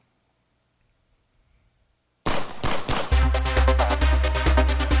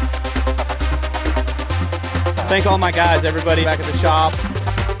Thank all my guys, everybody back at the shop.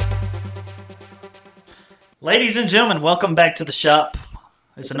 Ladies and gentlemen, welcome back to the shop.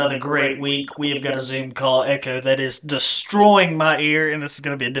 It's another great week. We have got a Zoom call echo that is destroying my ear, and this is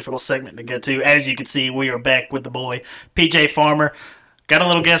going to be a difficult segment to get to. As you can see, we are back with the boy, PJ Farmer. Got a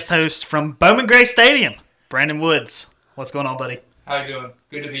little guest host from Bowman Gray Stadium, Brandon Woods. What's going on, buddy? How you doing?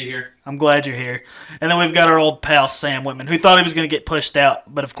 Good to be here. I'm glad you're here. And then we've got our old pal, Sam Whitman, who thought he was going to get pushed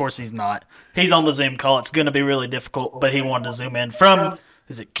out, but of course he's not. He's on the Zoom call. It's going to be really difficult, but he wanted to Zoom in from,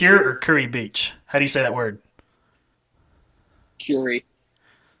 is it Cure or Curry Beach? How do you say that word? Curie.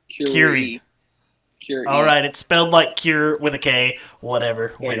 All right, it's spelled like cure with a K.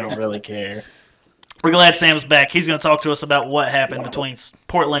 Whatever. We don't really care. We're glad Sam's back. He's going to talk to us about what happened between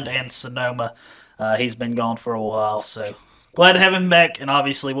Portland and Sonoma. He's been gone for a while, so glad to have him back, and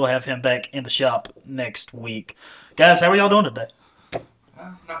obviously we'll have him back in the shop next week. Guys, how are y'all doing today?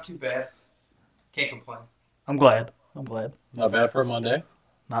 Not too bad. Can't complain. I'm glad. Not bad for a Monday.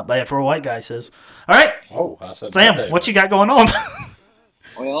 Not bad for a white guy, says. All right, Oh, I said Sam, Monday. what you got going on?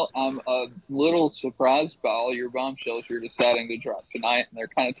 Well, I'm a little surprised by all your bombshells you're deciding to drop tonight, and they're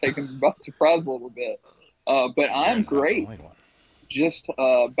kind of taking me by surprise a little bit. But I'm great. Just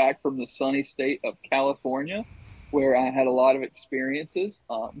back from the sunny state of California, where I had a lot of experiences.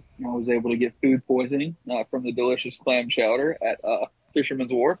 I was able to get food poisoning from the delicious clam chowder at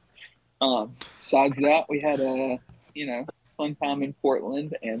Fisherman's Wharf. Besides that, we had a fun time in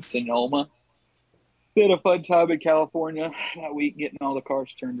Portland and Sonoma. We had a fun time in California that week, getting all the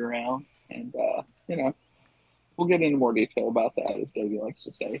cars turned around, and we'll get into more detail about that, as Davey likes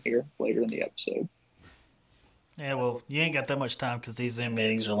to say here later in the episode. Yeah, well, you ain't got that much time because these Zoom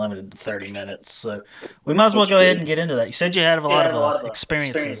meetings are limited to 30 minutes, so we might as well go ahead and get into that. You said you had a lot of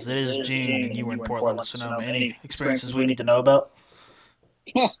experiences. It is June, and you were in Portland and Sonoma. Any experiences we need to know about?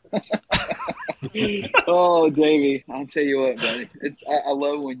 Oh, Davey, I'll tell you what, buddy. I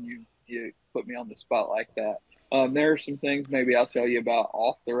love when you put me on the spot like that. There are some things maybe I'll tell you about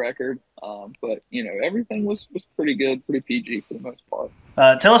off the record, but everything was pretty good, pretty PG for the most part.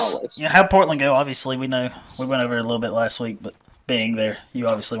 Tell us how Portland go. Obviously, we know we went over it a little bit last week, but being there, you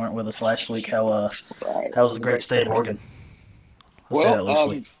obviously weren't with us last week. How was the great state of Oregon? Portland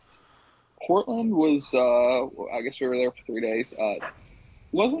was, I guess we were there for 3 days.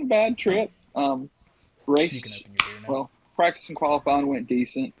 Wasn't a bad trip. Race, practice and qualifying went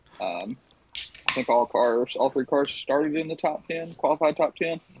decent. I think all 3 cars started in the top 10, qualified top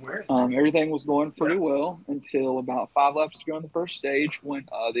 10. Everything was going pretty well until about 5 laps to go in the first stage when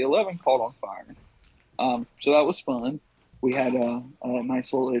the 11 caught on fire. So that was fun. We had a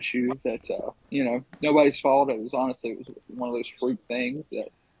nice little issue that, nobody's fault. It was one of those freak things that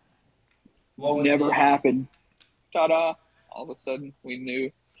never happened. Ta-da! All of a sudden,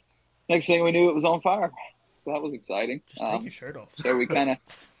 next thing we knew, it was on fire. So that was exciting. Just take your shirt off. So we kind of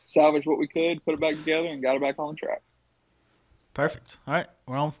salvaged what we could, put it back together, and got it back on the track. Perfect. All right,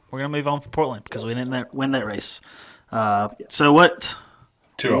 we're gonna move on for Portland because we didn't win that race. So what?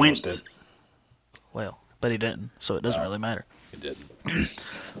 2 almost did. Well, but he didn't, so it doesn't really matter. He didn't.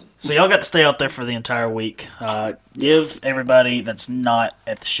 So y'all got to stay out there for the entire week. Give everybody that's not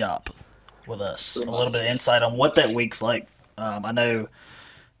at the shop with us a little bit of insight on what that week's like. I know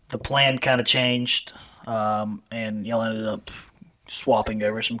the plan kind of changed, and y'all ended up swapping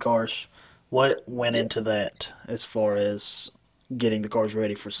over some cars. What went into that as far as getting the cars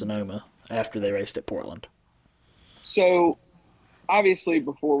ready for Sonoma after they raced at Portland? So, obviously,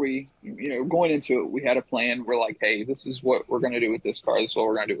 before we, going into it, we had a plan. We're like, hey, this is what we're going to do with this car. This is what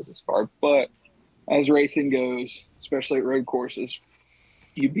we're going to do with this car. But as racing goes, especially at road courses,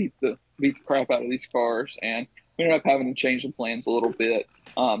 you beat the crap out of these cars, and we ended up having to change the plans a little bit.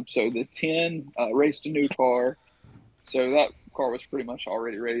 So the 10 raced a new car. So that car was pretty much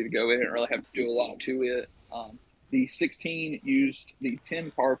already ready to go. We didn't really have to do a lot to it. The 16 used the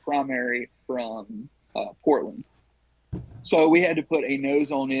 10 car primary from Portland. So we had to put a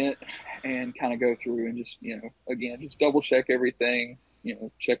nose on it and kind of go through and just, just double check everything,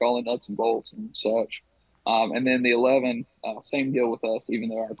 check all the nuts and bolts and such. And then the 11, same deal with us, even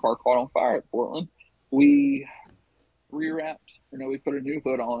though our car caught on fire at Portland. We rewrapped, we put a new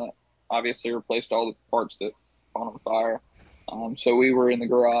hood on it, obviously replaced all the parts that caught on fire. So we were in the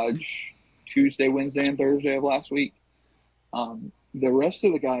garage Tuesday, Wednesday, and Thursday of last week. The rest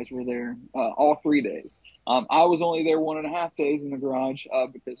of the guys were there all 3 days. I was only there 1.5 days in the garage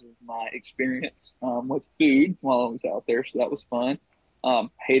because of my experience with food while I was out there, so that was fun.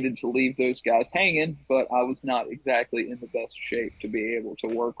 Hated to leave those guys hanging, but I was not exactly in the best shape to be able to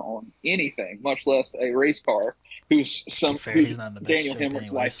work on anything, much less a race car who's Daniel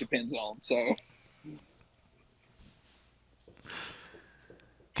Hemrick's life depends on. So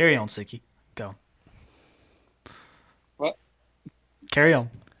Carry on, Sicky. Go. What? Carry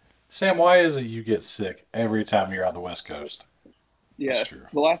on. Sam, why is it you get sick every time you're on the West Coast? Yeah, That's true.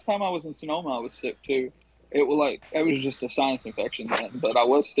 the last time I was in Sonoma, I was sick too. It was just a sinus infection then, but I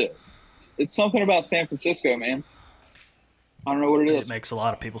was sick. It's something about San Francisco, man. I don't know what it is. It makes a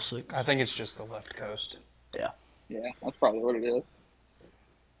lot of people sick. I think it's just the left coast. Yeah, that's probably what it is.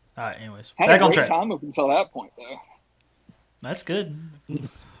 All right, anyways. Had Back a on great track. time up until that point, though. That's good.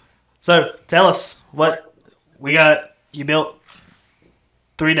 So, tell us what we got. You built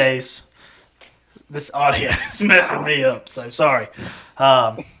 3 days. This audio is messing me up, so sorry.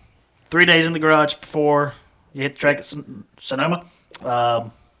 3 days in the garage before you hit the track at Sonoma.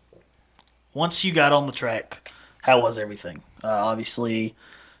 Once you got on the track, how was everything? Obviously,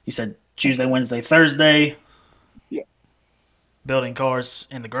 you said Tuesday, Wednesday, Thursday. Yeah. Building cars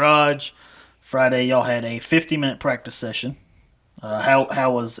in the garage. Friday, y'all had a 50-minute practice session.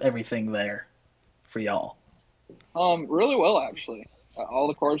 How was everything there for y'all? Really well, actually. All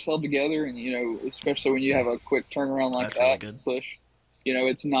the cars held together, and especially when you have a quick turnaround like That's that, really good. push.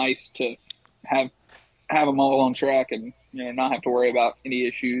 It's nice to have them all on track and not have to worry about any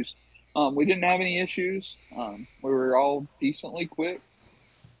issues. We didn't have any issues. We were all decently quick.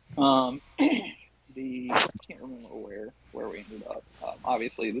 I can't remember where we ended up.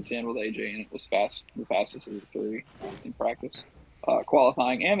 Obviously, the 10 with AJ, and it was the fastest of the 3 in practice,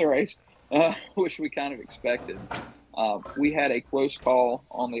 qualifying and the race, which we kind of expected. We had a close call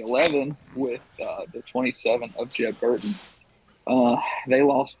on the 11 with the 27 of Jeb Burton. They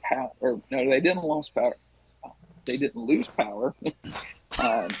lost power. No, they didn't lose power. They didn't lose power.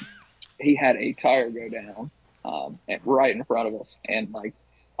 He had a tire go down right in front of us, and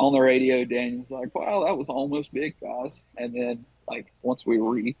on the radio, Daniel's like, "Wow, that was almost big, guys." And then once we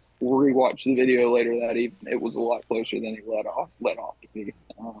rewatched the video later that evening, it was a lot closer than he let off to be.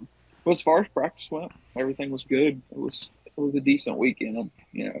 But as far as practice went, everything was good. It was a decent weekend.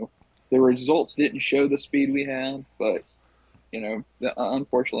 The results didn't show the speed we had, but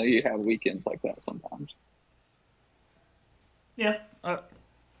unfortunately, you have weekends like that sometimes. Yeah.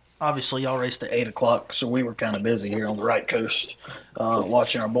 Obviously, y'all raced at 8 o'clock, so we were kind of busy here on the right coast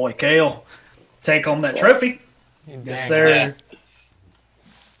watching our boy Kale take home that trophy. Yes, sir.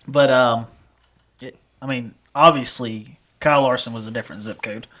 But, obviously, Kyle Larson was a different zip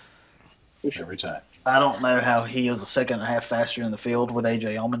code. Every time. I don't know how he was a second and a half faster in the field with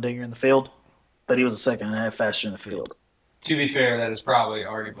AJ Allmendinger in the field, but he was a second and a half faster in the field. To be fair, that is probably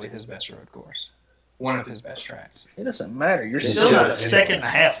arguably his best road course. One of his best tracks. It doesn't matter. You're still not a second and a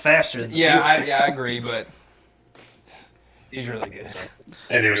half faster than the field. I agree, but he's really good.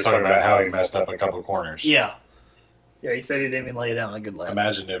 And he was talking about how he messed up a couple of corners. Yeah. Yeah, he said he didn't even lay down a good lap.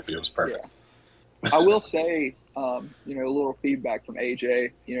 Imagine if it was perfect. Yeah. I will say, a little feedback from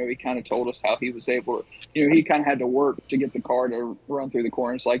AJ. He kind of told us how he was able to, he kind of had to work to get the car to run through the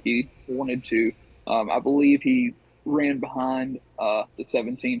corners like he wanted to. I believe he ran behind the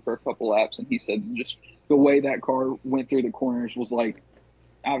 17 for a couple laps, and he said just the way that car went through the corners was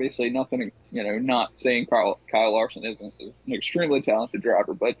obviously nothing, not saying Kyle Larson isn't an extremely talented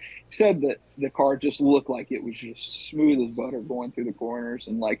driver, but he said that the car just looked like it was just smooth as butter going through the corners,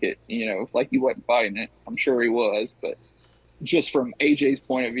 and like he wasn't fighting it. I'm sure he was, but just from AJ's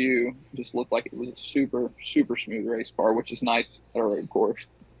point of view, just looked like it was a super, super smooth race car, which is nice at a road course.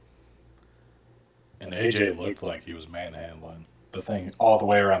 And AJ looked like he was manhandling the thing all the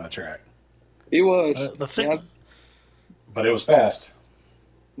way around the track. He was. But it was fast.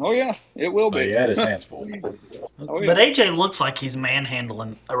 Oh, yeah, it will But be. he had his hands full. Oh, yeah. But AJ looks like he's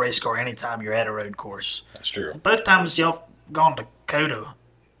manhandling a race car anytime you're at a road course. That's true. Both times y'all gone to Coda,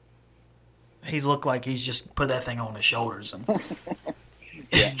 he's looked like he's just put that thing on his shoulders and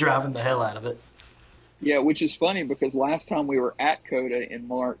he's driving the hell out of it. Yeah, which is funny because last time we were at Coda in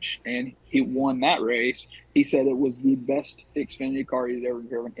March and he won that race, he said it was the best Xfinity car he's ever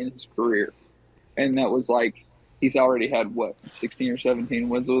driven in his career. And that was he's already had, 16 or 17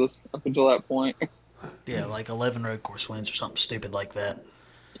 wins with us up until that point? Yeah, 11 road course wins or something stupid like that.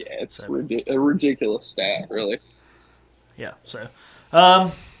 Yeah, it's a ridiculous stat, really. Yeah, so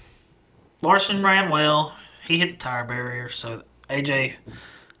Larson ran well. He hit the tire barrier, so AJ, a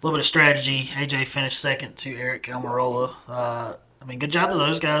little bit of strategy. AJ finished second to Eric Almirola. Good job to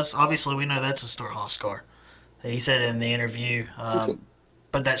those guys. Obviously, we know that's a Stewart-Haas car. He said it in the interview,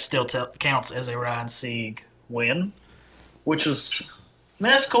 but that still counts as a Ryan Sieg win, which was,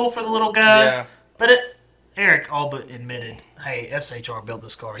 that's cool for the little guy. Yeah. But Eric all but admitted, hey, SHR built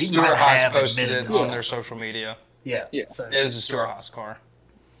this car. He might Stewart-Haas have posted admitted it this. on their social media. Yeah. Yeah. So, It is a Stewart-Haas car.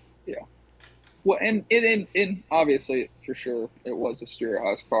 Yeah. Well, and obviously, for sure it was a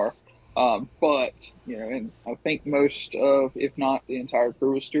Stewart-Haas car. But, and I think most of, if not the entire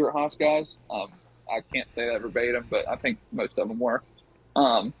crew was Stewart-Haas guys. I can't say that verbatim, but I think most of them were.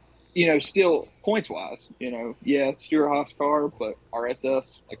 Still points-wise, Stewart-Haas car, but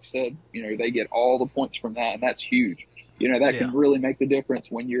RSS, like I said, they get all the points from that, and that's huge. That can really make the difference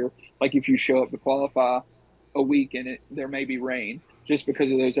when you're, like if you show up to qualify a week and there may be rain. Just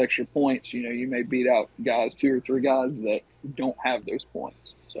because of those extra points, you may beat out guys, 2 or 3 guys that don't have those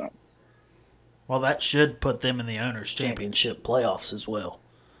points. So. Well, that should put them in the Owners' Championship playoffs as well.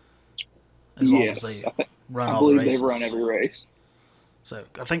 As long as they run all the races. I believe they've run every race. So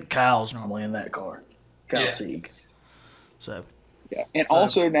I think Kyle's normally in that car. Kyle Sieg. So. Yeah, and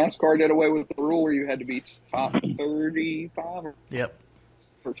also NASCAR did away with the rule where you had to be top 35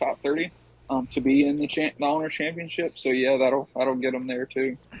 or top 30 to be in the Owners' Championship. So yeah, that'll get them there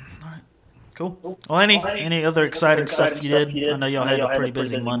too. All right. Cool. Well, any other exciting stuff you did? I know y'all had a pretty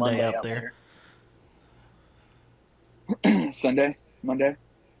busy Monday out there.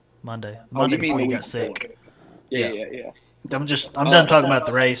 Monday before you got sick. Yeah. I'm done talking about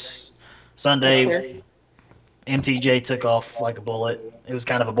the race. Sunday, MTJ took off like a bullet. It was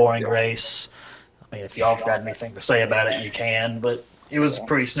kind of a boring race. I mean, if y'all have got anything to say about it, you can. But it was a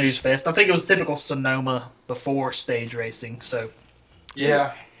pretty snooze fest. I think it was typical Sonoma before stage racing. So,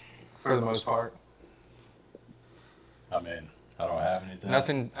 yeah, for the most part. I mean, I don't have anything.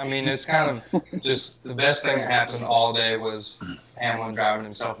 Nothing. I mean, it's kind of just the best thing that happened all day was Hamlin driving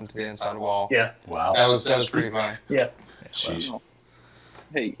himself into the inside wall. Yeah. Wow. That was pretty funny. Yeah. Wow.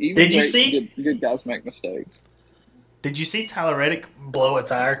 Hey, even did you see good guys make mistakes? Did you see Tyler Reddick blow a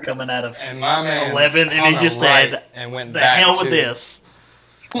tire coming out of and my man 11, and he just said, and went "The back hell with this."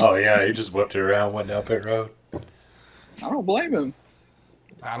 Oh yeah, he just whipped it around, went down pit road. I don't blame him.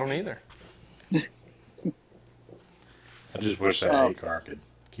 I don't either. I just wish that 8 car could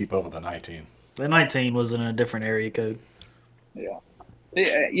keep up with the 19. The 19 was in a different area code.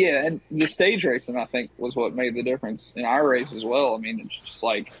 Yeah, and the stage racing, I think, was what made the difference in our race as well. I mean, it's just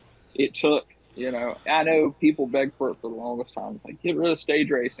like it took, I know people begged for it for the longest time. It's like, get rid of stage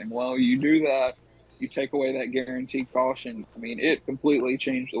racing. Well, you do that, you take away that guaranteed caution. I mean, it completely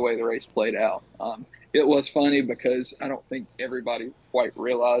changed the way the race played out. It was funny because I don't think everybody quite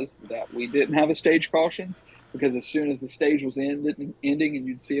realized that we didn't have a stage caution, because as soon as the stage was ending and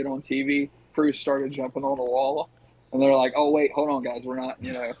you'd see it on TV, crews started jumping on the wall. And they're like, oh, wait, hold on, guys. We're not,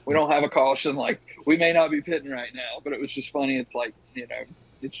 we don't have a caution. Like, we may not be pitting right now. But it was just funny. It's like,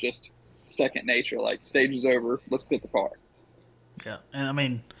 it's just second nature. Like, stage is over. Let's pit the car. Yeah. And, I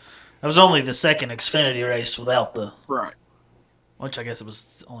mean, that was only the second Xfinity race without the – right. Which I guess it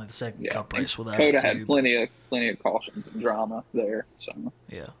was only the second Cup race without Coda it, too. had plenty of cautions and drama there. So.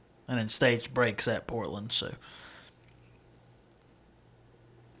 Yeah. And then stage breaks at Portland, so –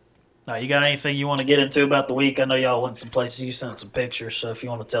 you got anything you want to get into about the week? I know y'all went some places. You sent some pictures, so if you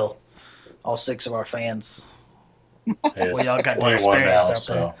want to tell all 6 of our fans what y'all got to experience out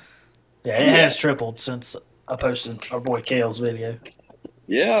there. Yeah, it has tripled since I posted our boy Kale's video.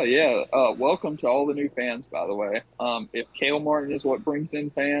 Yeah. Welcome to all the new fans, by the way. If Kale Martin is what brings in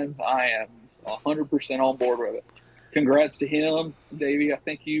fans, I am 100% on board with it. Congrats to him. Davey, I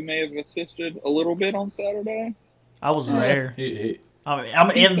think you may have assisted a little bit on Saturday. I was there. I'm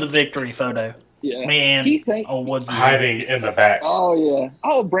in the victory photo. Yeah. Me and Woodsy. Hiding in the back. Oh, yeah.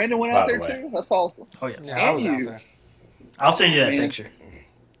 Oh, Brandon went out there, too? That's awesome. Oh, yeah. Yeah, I was out there. I'll send you that picture.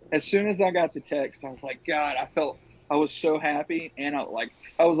 As soon as I got the text, I was like, God, I was so happy. And I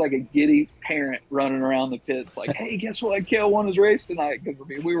was like a giddy parent running around the pits like, hey, guess what? Kale won his race tonight. Because,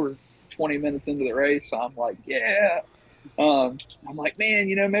 we were 20 minutes into the race. So I'm like, yeah. I'm like, man,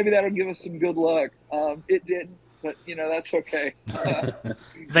 maybe that'll give us some good luck. It didn't. But, that's okay.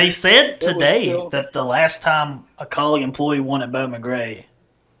 They said today that the last time a Kaulig employee won at Bowman Gray,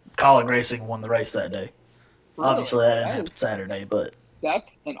 Kaulig Racing won the race that day. Really? Obviously, that didn't happen Saturday, but...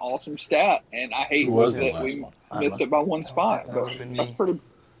 That's an awesome stat, and I hate that we missed it by one spot. That would have been me.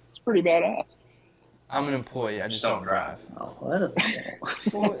 It's pretty badass. I'm an employee. I just don't drive. Oh, that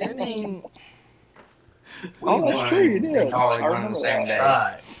is... Well, I mean... that's true, you did. I remember the same day.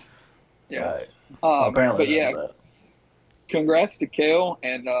 Right. Yeah. Right. Apparently, but yeah, congrats to Kale,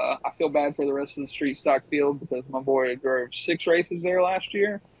 and I feel bad for the rest of the street stock field because my boy drove 6 races there last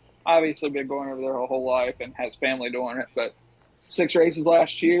year. Obviously, been going over there her whole life and has family doing it, but 6 races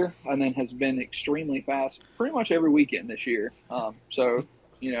last year, and then has been extremely fast pretty much every weekend this year. So,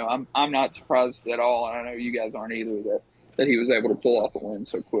 I'm not surprised at all, and I know you guys aren't either that he was able to pull off a win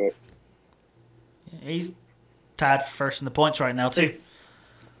so quick. He's tied for first in the points right now too.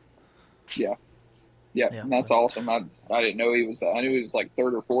 Yeah. Yeah, Yeah, and that's awesome. I didn't know he was. I knew he was like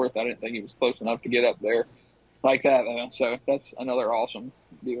third or fourth. I didn't think he was close enough to get up there like that. So that's another awesome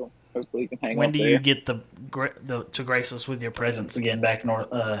deal. Hopefully, he can hang When up do there. you get the to grace us with your presence again back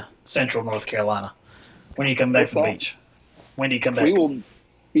central North Carolina? When do you come back What's from the that? beach? When do you come back? We will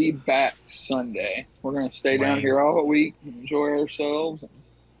be back Sunday. We're going to stay down Lame. here all week, enjoy ourselves.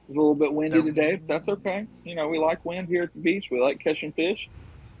 It's a little bit windy today, but that's okay. You know, we like wind here at the beach. We like catching fish.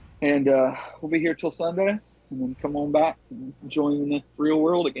 And we'll be here till Sunday and then come on back and join the real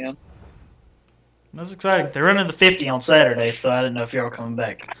world again. That's exciting. They're running the 50 on Saturday, so I didn't know if y'all were coming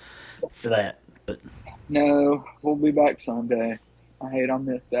back for that. But No, we'll be back Sunday. I hate I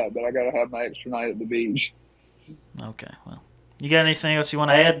missed that, but I got to have my extra night at the beach. okay, well, you got anything else you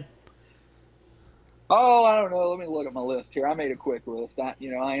want to add? Oh, I don't know. Let me look at my list here. I made a quick list. I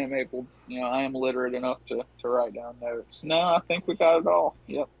am literate enough to write down notes. No, I think we got it all.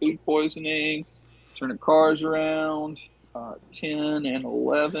 Yep, food poisoning, turning cars around, 10 and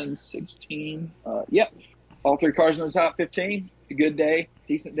 11, 16. Yep, all 3 cars in the top 15. It's a good day,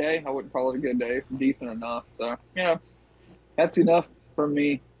 decent day. I wouldn't call it a good day, decent enough. So, that's enough for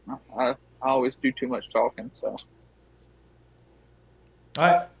me. I always do too much talking, so. All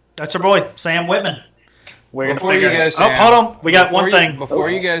right, that's our boy, Sam Whitman. We're going to Before you figure go, it. Sam, Oh, hold on. We got one thing. Before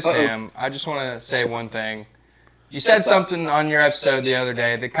you go, Sam, I just want to say one thing. You said something on your episode the other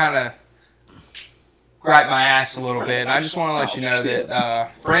day that kind of griped my ass a little bit. And I just want to let you know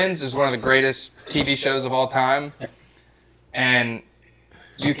that Friends is one of the greatest TV shows of all time. And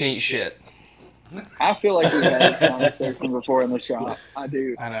you can eat shit. I feel like we've had this conversation before in the shop. I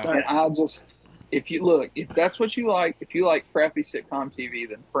do. I know. And if that's what you like, if you like crappy sitcom TV,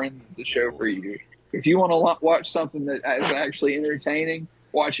 then Friends is the show for you. If you want to watch something that is actually entertaining,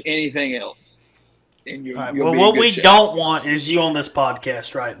 watch anything else. And you'll All right, be well, in what good we shape. don't want is you on this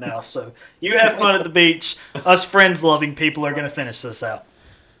podcast right now. So you have fun at the beach. Us Friends-loving people are going to finish this out.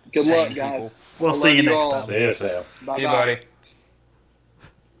 Good Sane luck, guys. people. We'll I see love you you next all. time. See you, Sam. Bye-bye. See you, buddy.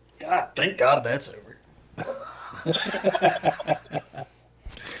 God, thank God that's over.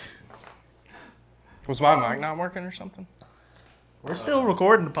 Was my mic not working or something? We're still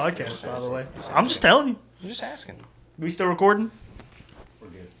recording the podcast, by the way. I'm just telling you. I'm just asking. We still recording? We're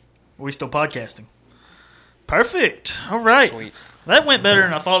good. Are we still podcasting? Perfect. All right. Sweet. That went better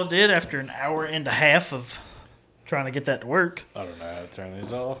than I thought it did after an hour and a half of trying to get that to work. I don't know how to turn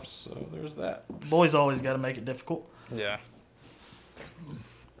these off, so there's that. Boys always got to make it difficult. Yeah.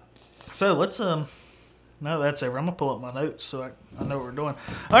 So let's no, that's over. I'm gonna pull up my notes so I know what we're doing.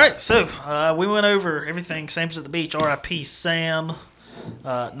 All right, so we went over everything. Sam's at the beach. R.I.P. Sam,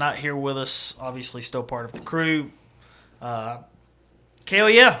 not here with us. Obviously, still part of the crew.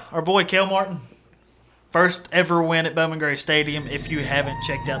 Kale, our boy Kale Martin, first ever win at Bowman Gray Stadium. If you haven't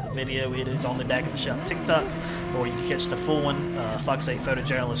checked out the video, it is on the Back of the Shop TikTok, or you can catch the full one. Fox 8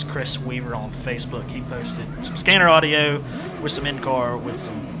 photojournalist Chris Weaver on Facebook. He posted some scanner audio with some in-car with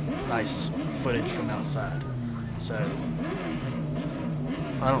some nice footage from outside. So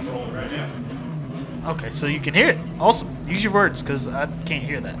I don't roll right now. Okay, so you can hear it. Awesome. Use your words because I can't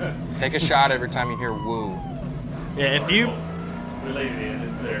hear that. Take a shot every time you hear woo. Yeah, if you We leave it in,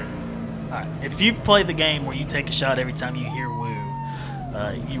 it's there. alright, if you play the game where you take a shot every time you hear woo,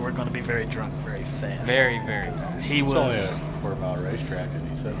 you are going to be very drunk very fast. Very, very fast. He It's only was a quarter-mile racetrack, and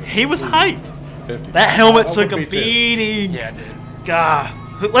he says he was hyped. 50. That helmet I took a would be too. beating. Yeah, dude. God.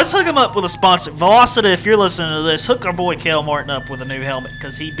 Let's hook him up with a sponsor. Velocity, if you're listening to this, hook our boy Kale Martin up with a new helmet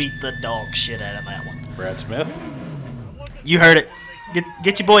because he beat the dog shit out of that one. Brad Smith. You heard it.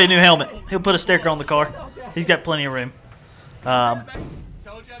 Get your boy a new helmet. He'll put a sticker on the car. He's got plenty of room.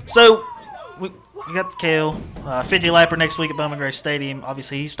 So, we got the Kale. 50 lapper next week at Bowman Gray Stadium.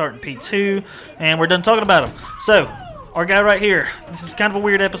 Obviously, he's starting P2, and we're done talking about him. So, our guy right here. This is kind of a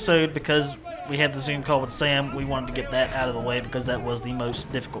weird episode because we had the Zoom call with Sam. We wanted to get that out of the way because that was the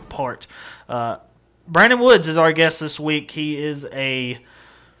most difficult part. Brandon Woods is our guest this week. He is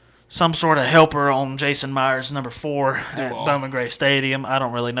some sort of helper on Jason Myers' number 4 at Bowman Gray Stadium. I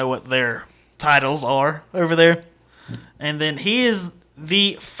don't really know what their titles are over there. And then he is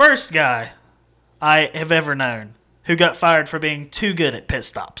the first guy I have ever known who got fired for being too good at pit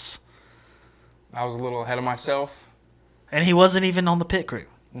stops. I was a little ahead of myself. And he wasn't even on the pit crew.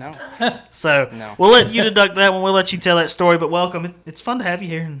 No. So No. we'll let you deduct that one. We'll let you tell that story. But welcome. It's fun to have you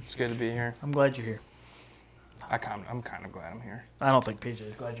here, and It's good to be here. I'm glad you're here. I'm kind of glad I'm here. I don't think PJ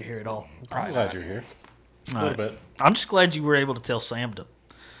is glad you're here at all. I'm Probably glad not. you're here. A All little right. bit. I'm just glad you were able to tell Sam to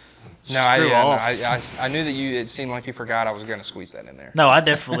No, I off. knew that it seemed like you forgot I was going to squeeze that in there. No, I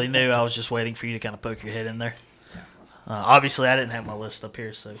definitely knew. I was just waiting for you to kind of poke your head in there. Obviously, I didn't have my list up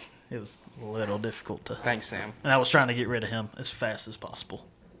here, so It was a little difficult to. Thanks, Sam. And I was trying to get rid of him as fast as possible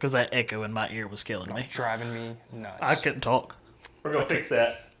because that echo in my ear was killing me. Driving me nuts. I couldn't talk. We're gonna fix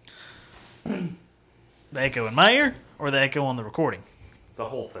that. The echo in my ear or the echo on the recording? The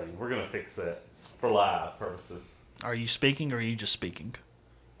whole thing. We're gonna fix that for live purposes. Are you speaking or are you just speaking?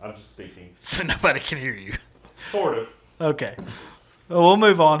 I'm just speaking. So nobody can hear you. Sort of. Okay. Well, we'll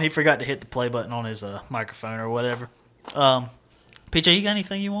move on. He forgot to hit the play button on his microphone or whatever. PJ, you got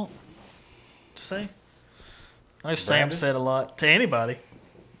anything you want to say? I know Sam Brandon? said a lot to anybody.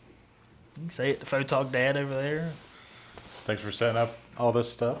 You can say it to Photog Dad over there. Thanks for setting up all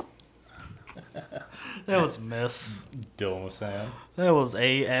this stuff. That was a mess. Dealing with Sam. That was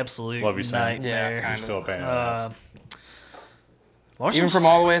a absolute Love you, Sam. Yeah, nightmare. kind You're still a pain in the Uh, ass. Larson's- Even from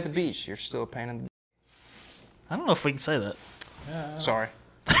all the way at the beach, you're still a pain in I don't know if we can say that. the... Sorry.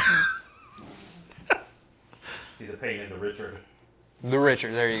 He's a pain in the Richard. The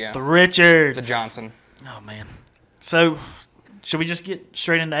Richard, there you go. The Richard. The Johnson. Oh, man. So, should we just get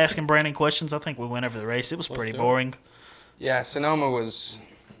straight into asking Brandon questions? I think we went over the race. It was pretty do it. boring. Yeah, Sonoma was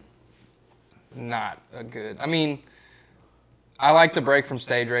not a good... I mean, I like the break from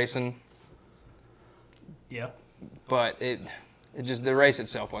stage racing, Yeah. but it just... The race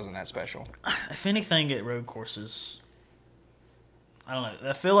itself wasn't that special. If anything, at road courses, I don't know.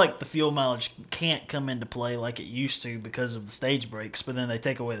 I feel like the fuel mileage can't come into play like it used to because of the stage breaks, but then they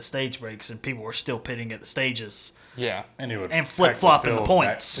take away the stage breaks and people are still pitting at the stages. Yeah. And, he would and pack flip-flopping the field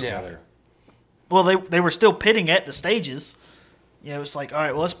points. back together. Well, they were still pitting at the stages. You know, it's like, all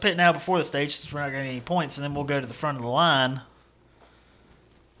right, well, let's pit now before the stage since we're not getting any points, and then we'll go to the front of the line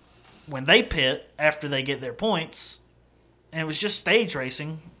when they pit after they get their points. And it was just stage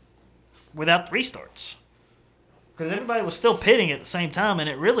racing without the restarts. Because everybody was still pitting at the same time, and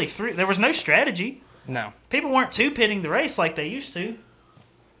it really threw. There was no strategy. No. People weren't two pitting the race like they used to.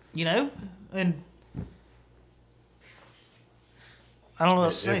 You know? And I don't know what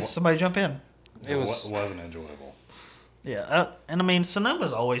else to say. It wa- Somebody jump in. It was... wasn't enjoyable. Yeah, and I mean,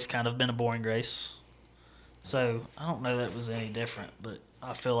 Sonoma's always kind of been a boring race. So I don't know that it was any different, but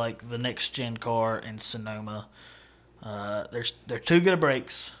I feel like the next gen car and Sonoma, they're too good at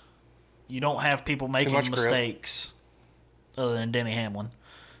brakes. You don't have people making much grip. mistakes other than Denny Hamlin.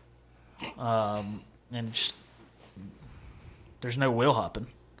 And just, there's no wheel hopping.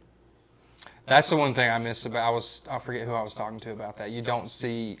 That's the one thing I miss about... I forget who I was talking to about that. You don't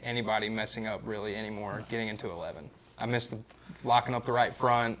see anybody messing up really anymore getting into 11. I miss the locking up the right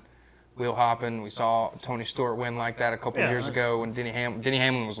front, wheel hopping. We saw Tony Stewart win like that a couple years ago when Denny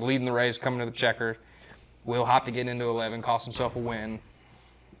Hamlin was leading the race coming to the checker. Wheel hopped to get into 11, cost himself a win.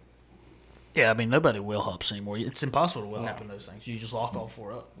 Yeah, I mean, nobody wheel hops anymore. It's impossible to wheel No. hop in those things. You just lock all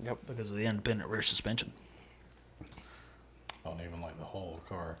four up. Yep. Because of the independent rear suspension. I don't even like the whole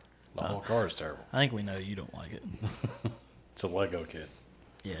car. The whole car is terrible. I think we know you don't like it. It's a Lego kit.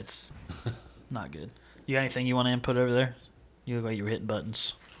 Yeah, it's not good. You got anything you want to input over there? You look like you were hitting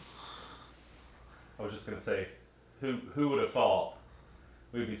buttons. I was just gonna say, who would have thought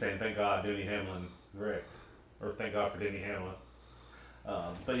we'd be saying thank God Denny Hamlin wrecked, or thank God for Denny Hamlin.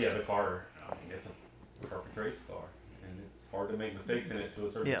 But yeah, the car. I mean, it's a perfect race car, and it's hard to make mistakes in it to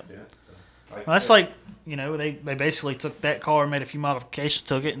a certain Yeah. extent. So, Well, that's like, you know, they basically took that car, made a few modifications,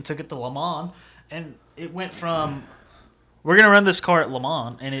 took it to Le Mans, and it went from, we're going to run this car at Le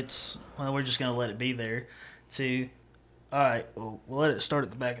Mans, and it's, well, we're just going to let it be there, to, all right, well, we'll let it start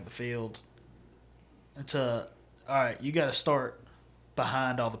at the back of the field, to, all right, you got to start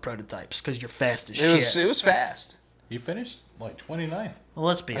behind all the prototypes because you're fast as shit. It was fast. He finished like 29th. Well,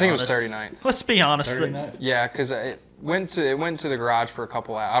 let's be I think it honest. was 39th. Let's be honest. 39th. Yeah, because it went to the garage for a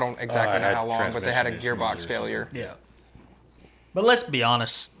couple hours. I don't exactly it know had how long, but they had a transmission gearbox issues or failure. Yeah. But let's be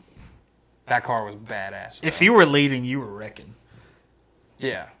honest. That car was badass. If though. you were leading, you were wrecking.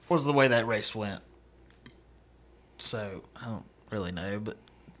 Yeah. Was the way that race went. So, I don't really know, but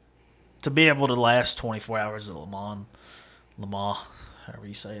to be able to last 24 hours at Le Mans, however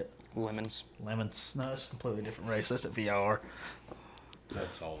you say it, Lemons. Lemons, no, it's a completely different race. That's at VR.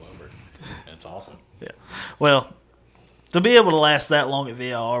 That's all over. It's awesome. Yeah. Well, to be able to last that long at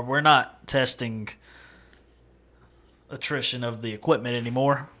VR, we're not testing attrition of the equipment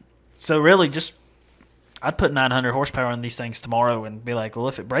anymore. So really just, I'd put 900 horsepower on these things tomorrow and be like, well,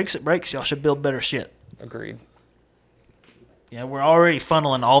 if it breaks, it breaks. Y'all should build better shit. Agreed. Yeah, we're already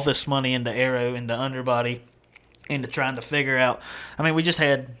funneling all this money into aero, into underbody, into trying to figure out. I mean, we just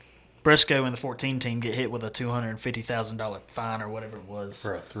had Briscoe and the 14 team get hit with a $250,000 fine or whatever it was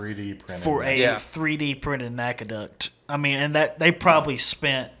For a 3D printed. for a Yeah. 3D printed aqueduct. I mean, and that they probably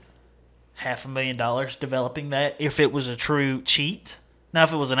spent $500,000 developing that if it was a true cheat. Now,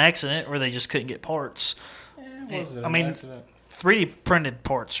 if it was an accident or they just couldn't get parts, I mean, 3D printed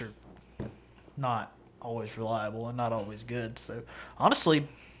parts are not always reliable and not always good. So, honestly,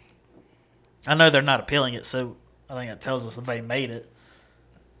 I know they're not appealing it, so I think that tells us that they made it.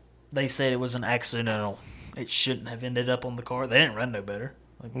 They said it was an accidental. It shouldn't have ended up on the car. They didn't run no better.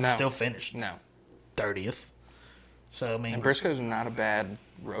 Like, No. Still finished No. 30th. So, I mean, And Briscoe's not a bad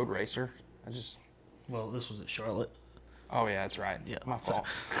road racer. well, this was at Charlotte. Oh, yeah, that's right. Yeah, My so- fault.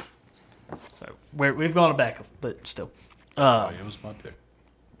 So, we've gone back, but still. it was my pick.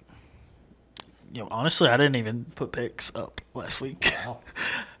 Honestly, I didn't even put picks up last week. Wow.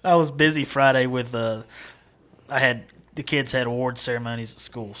 I was busy Friday with the kids had award ceremonies at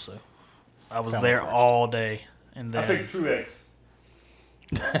school, so I was Family there first. all day. And I then picked Truex.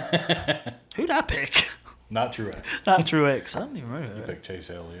 who'd I pick? Not Truex. Not Truex. I don't even remember You that. picked Chase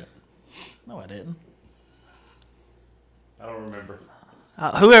Elliott. No, I didn't. I don't remember.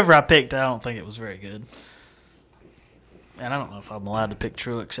 Whoever I picked, I don't think it was very good. And I don't know if I'm allowed to pick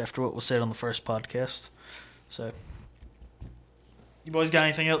Truex after what was said on the first podcast. So, you boys got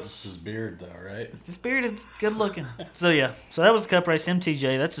anything else? This is beard, though, right? This beard is good looking. So yeah, that was the Cup race.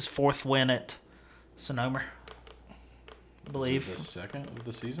 MTJ, that's his 4th win at Sonoma, I believe. Is it the second of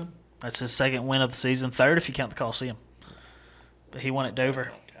the season? That's his 2nd win of the season, 3rd if you count the Coliseum. But he won at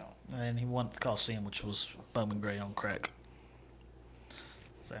Dover, and then he won at the Coliseum, which was Bowman Gray on crack.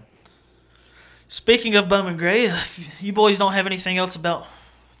 So, speaking of Bowman Gray, if you boys don't have anything else about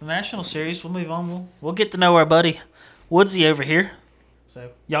the National Series, we'll move on. We'll get to know our buddy Woodsy over here. So,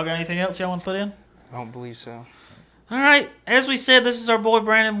 y'all got anything else y'all want to put in? I don't believe so. All right. As we said, this is our boy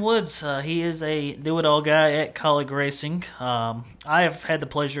Brandon Woods. He is a do-it-all guy at Colleague Racing. I have had the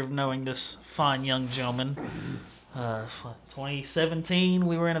pleasure of knowing this fine young gentleman. 2017,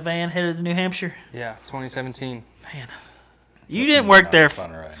 we were in a van headed to New Hampshire. Yeah, 2017. Man, you didn't work there.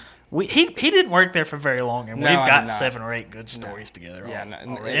 Fun ride. He didn't work there for very long, and No, we've I got did not. 7 or 8 good stories together. Yeah,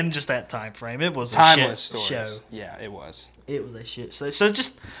 already. In just that time frame, it was a Timeless shit stories. show. Yeah, it was. It was a shit. So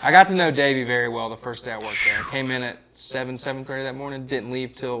just I got to know Davey very well the first day I worked there. Came in at 7:30 that morning. Didn't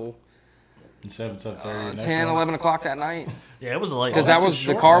leave till 7:30. 10, 11 o'clock that night. yeah, it was a late. Because one. that was the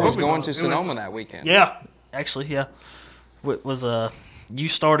short car one. was going to It was- Sonoma that weekend. Yeah, actually, yeah. Was you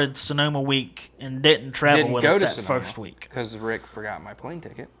started Sonoma week and didn't travel Didn't with go us to that Sonoma. first week. Because Rick forgot my plane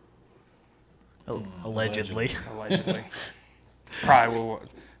ticket. Allegedly. Allegedly. Probably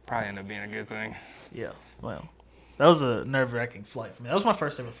end up being a good thing. Yeah. Well, that was a nerve-wracking flight for me. That was my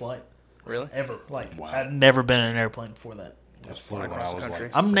first ever flight Really? ever. Like Wow. I'd never been in an airplane before that. I flew Fly when across I the was country.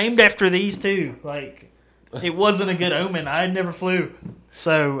 like I'm named after these two. Like it wasn't a good omen. I had never flew,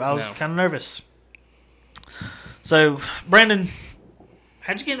 so I was No. kind of nervous. So, Brandon,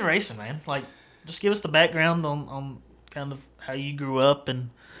 how'd you get into racing, man? Like, just give us the background on kind of how you grew up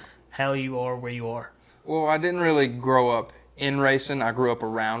and how you are where you are. Well, I didn't really grow up in racing. I grew up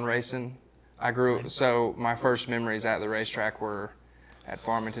around racing. So my first memories at the racetrack were at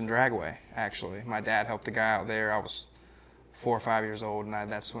Farmington Dragway, actually. My dad helped a guy out there. I was 4 or 5 years old, and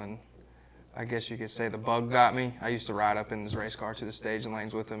that's when I guess you could say the bug got me. I used to ride up in his race car to the staging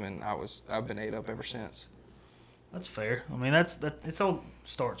lanes with him, and I've been ate up ever since. That's fair. I mean, it's all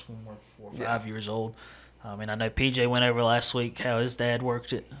starts when we're 4 or 5 years old. I mean, I know PJ went over last week how his dad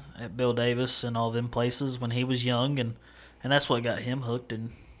worked at Bill Davis and all them places when he was young, and that's what got him hooked.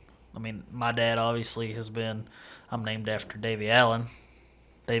 And I mean, my dad obviously I'm named after Davy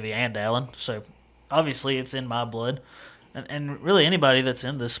and Allen, so obviously it's in my blood, and really anybody that's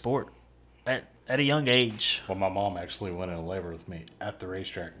in this sport at a young age. Well, my mom actually went into labor with me at the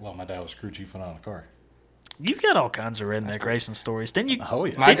racetrack while my dad was crew chiefing on a car. You've got all kinds of redneck racing stories, didn't you? Oh,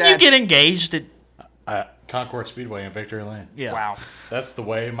 yeah. My Didn't you dad- get engaged at? At Concord Speedway in Victory Lane. Yeah. Wow. That's the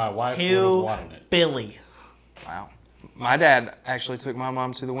way my wife would have Hill wanted it. Billy. Wow. My dad actually took my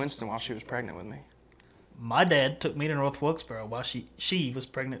mom to the Winston while she was pregnant with me. My dad took me to North Wilkesboro while she was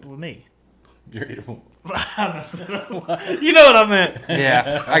pregnant with me. You're, You know what I meant.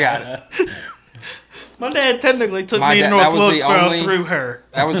 Yeah, I got it. My dad technically took My me to dad- North that was the Wilkesboro only- through her.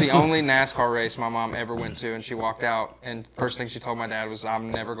 That was the only NASCAR race my mom ever went to, and she walked out, and first thing she told my dad was,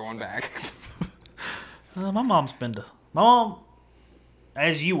 "I'm never going back." My mom's been to. My mom,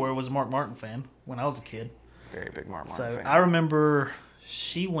 as you were, was a Mark Martin fan when I was a kid. Very big Mark Martin So fan. I remember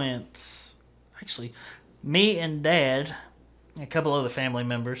she went. Actually, me and Dad, and a couple other family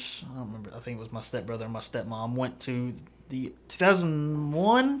members. I don't remember. I think it was my stepbrother and my stepmom went to the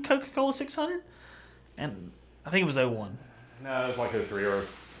 2001 Coca-Cola 600, and I think it was 01. No, it was like 03 or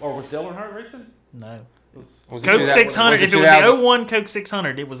was Dale Earnhardt racing? No, Was Coke it 600. was it If it was 2000 the 01 Coke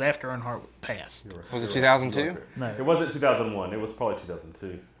 600, it was after Earnhardt passed. Was it 2002? No, It wasn't 2001. It was probably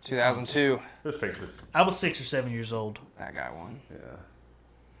 2002. 2002. There's pictures. I was 6 or 7 years old. That guy won. Yeah.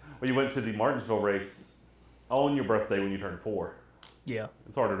 Well, you went to the Martinsville race on your birthday when you turned 4. Yeah,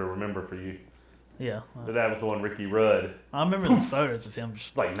 It's harder to remember for you. yeah. But that was the one Ricky Rudd. I remember the photos of him just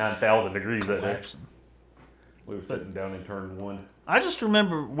It's like 9,000 degrees that day. collapsing. We were sitting down in turn 1. I just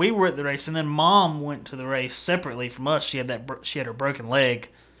remember we were at the race, and then Mom went to the race separately from us. She had she had her broken leg.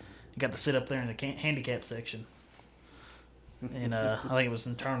 Got to sit up there in the handicap section. And I think it was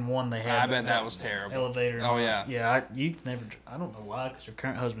in turn 1 they had. I bet that was terrible. Elevator. Oh, yeah. Yeah. You never. I don't know why, because your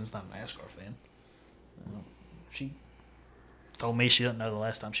current husband's not a NASCAR fan. She told me she doesn't know the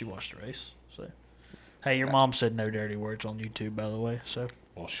last time she watched the race. So, hey, your mom said no dirty words on YouTube, by the way. So,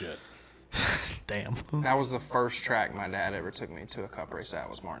 Well, shit. damn. That was the first track my dad ever took me to a cup race at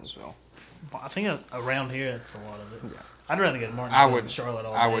was Martinsville. I think around here, it's a lot of it. Yeah. I'd rather go to Martinsville I would. than Charlotte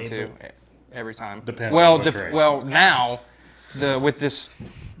all day. I would too. but Every time. Depends Well, on which race. well now, with this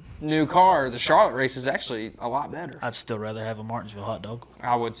new car, the Charlotte race is actually a lot better. I'd still rather have a Martinsville hot dog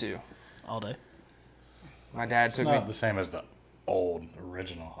I would too. all day. My dad It's took not me. the same as the old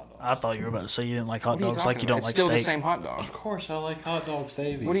original hot dog. I thought you were about to say you didn't like hot What are you dogs like talking you don't about? like It's still steak. the same hot dog. Of course, I like hot dogs,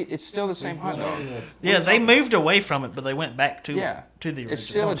 Davey. It's still the same hot dog. Yeah, they moved away from it, but they went back to Yeah. to the original. It's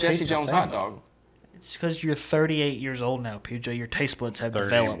still a Don't taste Jesse the Jones same. hot dog. It's because you're 38 years old now, Pujo. Your taste buds have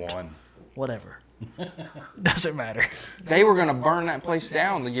developed. 31. Whatever. Doesn't matter. They were gonna burn that place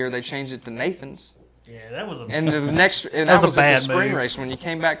down the year they changed it to Nathan's. Yeah, that was a And the next, and That that was was a at bad the spring move. race when you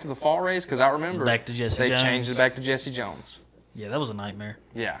came back to the fall race. Because I remember Back to Jesse they Jones. changed it back to Jesse Jones. yeah, that was a nightmare.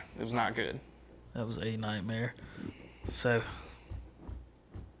 Yeah, it was not good. That was a nightmare. So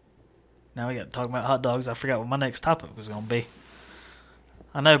now we got to talk about hot dogs. I forgot what my next topic was going to be.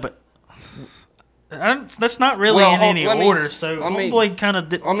 I know, but that's not really Well, in any let me- order. So let me- homeboy kind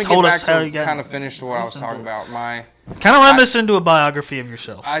of Let me told get us back how to you got kind of finish what I was listen talking to- about. kind of run this into a biography of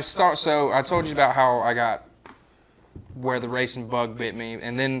yourself. So I told you about how I got where the racing bug bit me,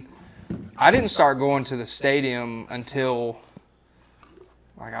 and then I didn't start going to the stadium until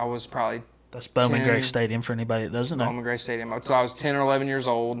like I was probably That's Bowman Gray 10 Stadium for anybody that doesn't know. Bowman Gray Stadium until I was 10 or 11 years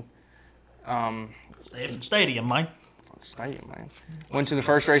old. Different stadium, man. Stadium, man. Went to the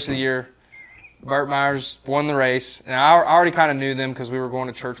first race of the year. Burt Myers won the race, and I already kind of knew them because we were going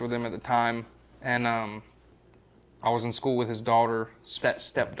to church with them at the time, and I was in school with his daughter,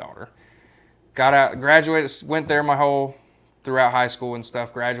 stepdaughter. Got out, graduated, went there throughout high school and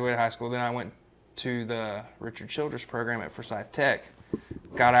stuff. Graduated high school, then I went to the Richard Childress program at Forsyth Tech.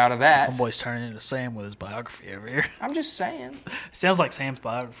 Got out of that. Homeboy's turning into Sam with his biography over here. I'm just saying. Sounds like Sam's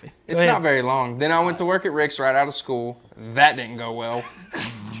biography. Go It's ahead. not very long. Then I went to work at Rick's right out of school. That didn't go well.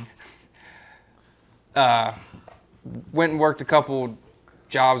 Went and worked a couple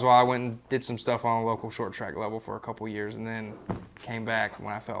jobs while I went and did some stuff on a local short track level for a couple years, and then came back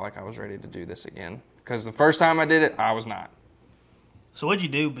when I felt like I was ready to do this again. Because the first time I did it, I was not. So what'd you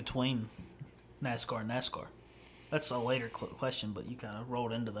do between NASCAR and NASCAR? That's a later question, but you kind of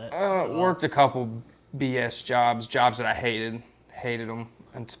rolled into that. So, Worked a couple BS jobs that I hated them,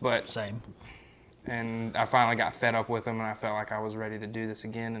 but Same. and I finally got fed up with them, and I felt like I was ready to do this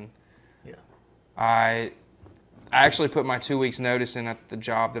again, and Yeah. I actually put my 2 weeks notice in at the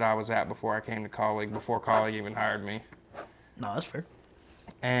job that I was at before I came to Colleague, before Colleague even hired me. No, that's fair.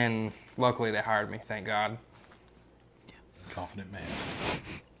 And luckily they hired me, thank God. Confident man.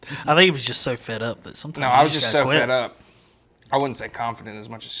 I think he was just so fed up that sometimes No, you I was just gotta so quit. fed up. I wouldn't say confident as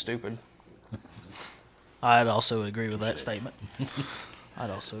much as stupid. I'd also agree with that statement. I'd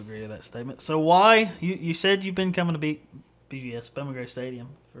also agree with that statement. So why you said you've been coming to BGS Bowman Gray Stadium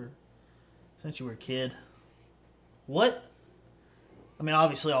since you were a kid? What? I mean,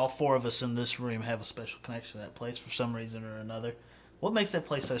 obviously, all four of us in this room have a special connection to that place for some reason or another. What makes that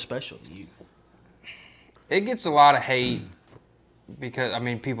place so special to you? It gets a lot of hate because, I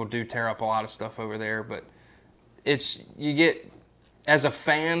mean, people do tear up a lot of stuff over there, but you get, as a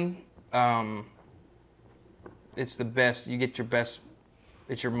fan, it's the best. You get your best,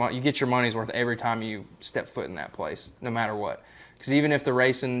 you get your money's worth every time you step foot in that place, no matter what. Because even if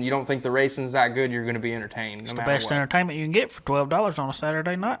you don't think the racing's that good, you're going to be entertained. It's no the matter best what. entertainment you can get for $12 on a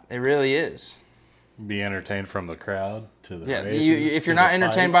Saturday night. It really is. Be entertained from the crowd to the Yeah, races. if you're to not the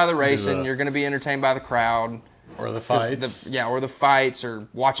entertained by the fights, to racing, you're going to be entertained by the crowd. or the 'Cause fights. or the fights, or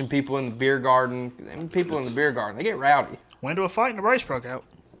watching people in the beer garden. I mean, people in the beer garden, they get rowdy. Went to a fight and a race broke out.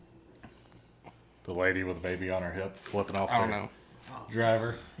 The lady with a baby on her hip flipping off I don't their know.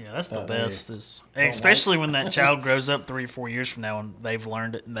 driver. Yeah, that's the That best. Especially when that child grows up 3 or 4 years from now and they've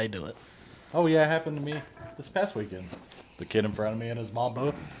learned it and they do it. Oh yeah, it happened to me this past weekend. The kid in front of me and his mom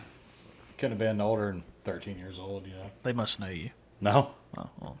both couldn't have been older than 13 years old. You know. They must know you. No, Oh,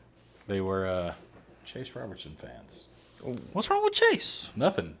 well. they were Chase Robertson fans. What's wrong with Chase?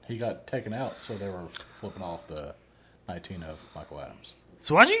 Nothing. He got taken out, so they were flipping off the 19 of Michael Adams.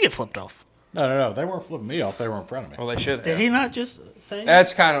 So why'd you get flipped off? No. They weren't flipping me off. They were in front of me. Well, they should. Did he not just say?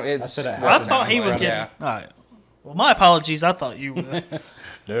 That's kind of it's. I said it Well, I thought he was getting. Yeah. All right. Well, my apologies. I thought you No,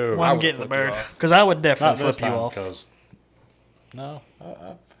 I wasn't would getting the flip you bird off. because I would not definitely this flip you time off. because no,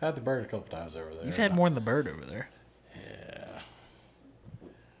 I've had the bird a couple times over there. You've had more than the bird over there. Yeah,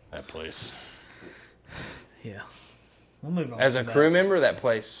 that place. Yeah. We'll move on. As a from that. crew member, that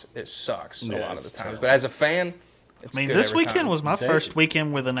place it sucks a Yeah, lot of the it's times. terrible. But as a fan, it's I mean, good this every weekend time. was my They- first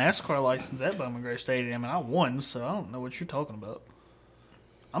weekend with a NASCAR license at Bowman Gray Stadium, and I won. So I don't know what you're talking about.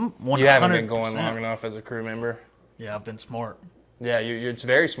 I'm 100%. You haven't been going long enough as a crew member. Yeah, I've been smart. Yeah, it's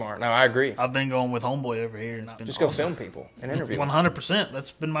very smart. No, I agree. I've been going with homeboy over here, and it's been Just go awesome. film people and interview them. 100%.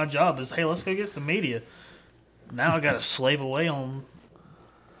 That's been my job. Is hey, let's go get some media. Now I got to slave away on.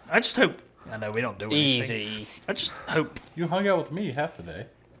 I just hope. I know we don't do anything. Easy. I just hope. You hung out with me half the day.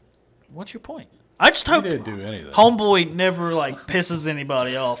 What's your point? I just You hope didn't do anything. homeboy never like pisses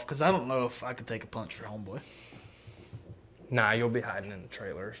anybody off because I don't know if I could take a punch for homeboy. Nah, you'll be hiding in the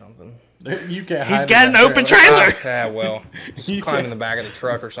trailer or something. You can't. He's hide got in an that open trailer. trailer. Yeah, well, just You climb can't- in the back of the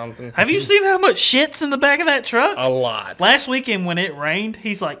truck or something. Have you seen how much shit's in the back of that truck? A lot. Last weekend when it rained,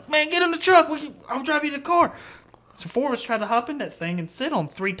 he's like, "Man, get in the truck. I'll drive you to the car." So four of us tried to hop in that thing and sit on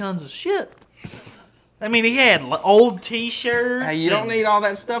 3 tons of shit. I mean, he had old T-shirts. Hey, you don't and- need all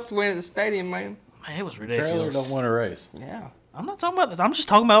that stuff to win at the stadium, man. Man, it was Trailer ridiculous. don't win a race. Yeah. I'm not talking about that. I'm just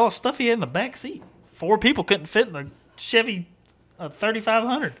talking about all the stuff he had in the back seat. 4 people couldn't fit in the Chevy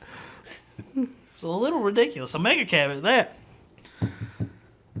 3500. It's a little ridiculous. A mega cab at that.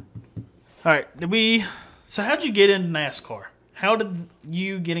 All right, So how'd you get into NASCAR? How did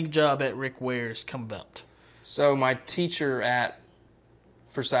you getting a job at Rick Ware's come about? So my teacher at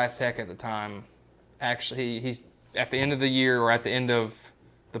Forsyth Tech at the time, actually, he's at the end of the year or at the end of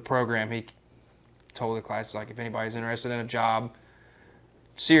the program, he told the class, like, if anybody's interested in a job,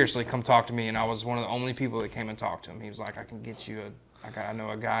 seriously, come talk to me. And I was one of the only people that came and talked to him. He was like, I can get you I know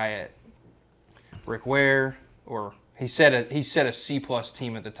a guy at Rick Ware, or he said a C+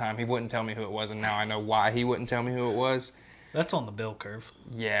 team at the time. He wouldn't tell me who it was, and now I know why he wouldn't tell me who it was. That's on the bell curve.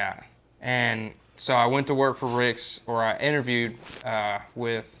 Yeah. And so I went to work for Rick's, or I interviewed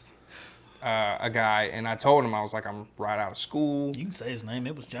with a guy, and I told him, I was like, I'm right out of school. You can say his name.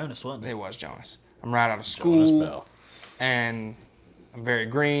 It was Jonas, wasn't it? It was Jonas. I'm right out of Jonas school, Bell. and I'm very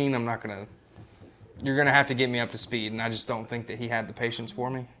green. You're going to have to get me up to speed, and I just don't think that he had the patience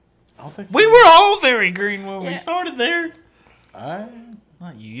for me. I don't think We were all very green when we Yeah. started there. I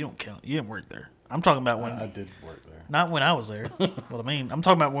Not you. You don't count. You didn't work there. I'm talking about when, did work there. not when I was there. What I mean, I'm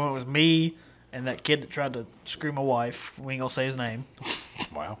talking about when it was me and that kid that tried to screw my wife. We ain't gonna say his name.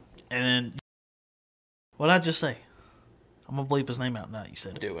 Wow. And then, what'd I just say? I'm gonna bleep his name out now. You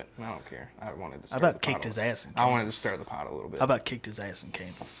said it. Do it. I don't care. I wanted to stir I about the kicked pot his a- ass in I wanted to Kansas. stir the pot a little bit. I about kicked his ass in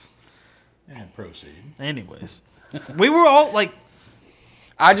Kansas. And proceed. Anyways, we were all like,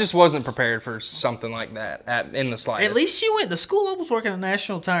 I just wasn't prepared for something like that in the slightest. at least you went to school. I was working at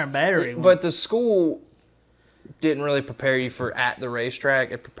National Tire and Battery. But the school didn't really prepare you for at the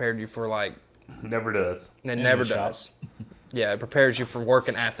racetrack. It prepared you for Never does. it In never the shop. does. Yeah, it prepares you for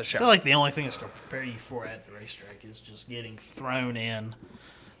working at the I feel shop. like the only thing that's going to prepare you for at the racetrack is just getting thrown in.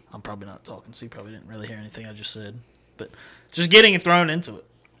 I'm probably not talking, so you probably didn't really hear anything I just said. But just getting thrown into it.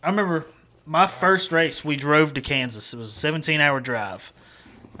 I remember my first race, we drove to Kansas. It was a 17-hour drive.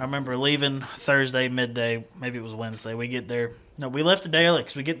 I remember leaving Thursday midday. Maybe it was Wednesday. We get there. No, we left a day early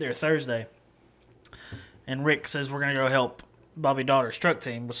because we get there Thursday. And Rick says we're going to go help Bobby Daughter's truck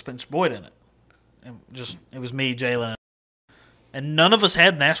team with Spencer Boyd in it. And it was me, Jalen, and none of us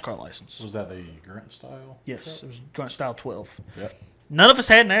had NASCAR license. Was that the Grunt style? Yes, it was Grunt Style 12. Yep. None of us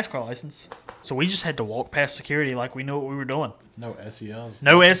had NASCAR license, so we just had to walk past security like we knew what we were doing. No SELs.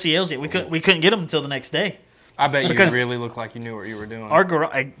 No SELs yet. We couldn't get them until the next day. I bet you Because- really looked like you knew what you were doing. Our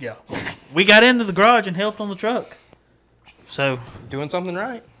garage, yeah, we got into the garage and helped on the truck. So Doing something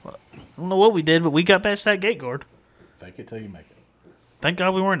right. I don't know what we did, but we got past that gate guard. Fake it till you make it. Thank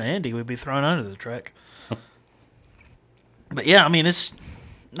God we weren't in Indy. We'd be thrown under the track. But yeah, I mean,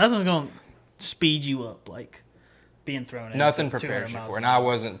 nothing's going to speed you up like being thrown in. Nothing 200 prepares you miles for it, an and I hour.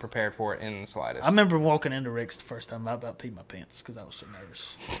 wasn't prepared for it in the slightest. I remember walking into Rick's the first time. I about peed my pants because I was so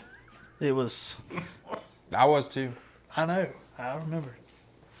nervous. It was. I was too. I know. I remember.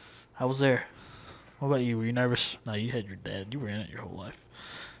 I was there. What about you? Were you nervous? No, you had your dad. You were in it your whole life.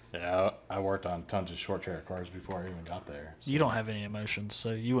 Yeah, I worked on tons of short track cars before I even got there. So. You don't have any emotions,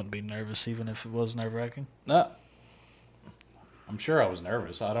 so you wouldn't be nervous even if it was nerve-wracking. No. I'm sure I was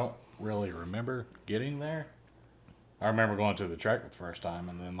nervous. I don't really remember getting there. I remember going to the track the first time,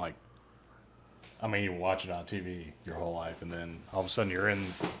 and then you watch it on TV your whole life, and then all of a sudden you're in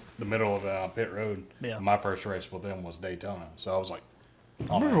the middle of pit road. Yeah. My first race with them was Daytona, so I was like,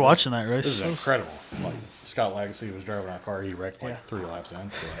 I remember watching that race. this is incredible. Like Scott Legacy was driving our car, he wrecked like Yeah. 3 laps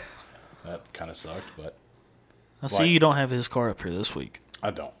in, so that kind of sucked. But I see you don't have his car up here this week. I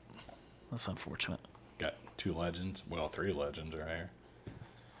don't. That's unfortunate. Got 2 legends, well, 3 legends right here.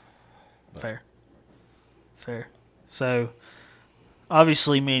 Fair. So,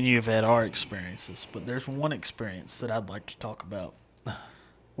 obviously, me and you have had our experiences, but there's one experience that I'd like to talk about.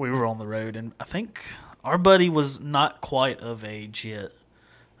 We were on the road, and I think our buddy was not quite of age yet.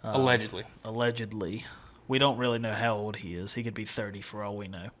 Allegedly. Allegedly. We don't really know how old he is. He could be 30 for all we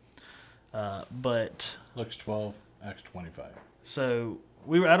know. But Looks 12, acts 25. so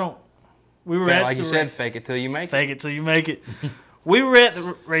we were at Like the you said, fake it till you make it. fake it till you make it. We were at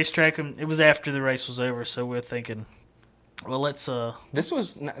the racetrack, and it was after the race was over, so we were thinking, well, let's This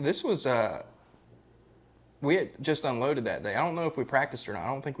was we had just unloaded that day. I don't know if we practiced or not. I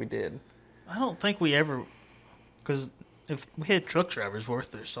don't think we did. I don't think we ever, because if we had truck drivers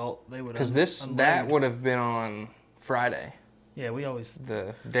worth their salt, they would. Because that would have been on Friday, Yeah, we always.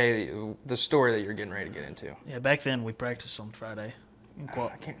 the day, the story that you're getting ready to get into. Yeah, back then we practiced on Friday. I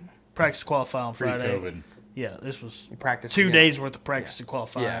can't. Practice qualify on Friday. Pre-COVID. Yeah, this was You practice 2 again. days worth of practice and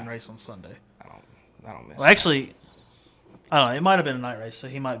qualifying Yeah. and race on Sunday. I don't miss. Well, actually, I don't know. It might have been a night race, so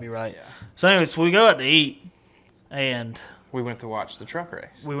he might be right. Yeah. So, anyways, we go out to eat, and We went to watch the truck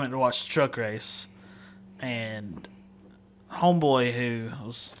race. we went to watch the truck race, and homeboy, who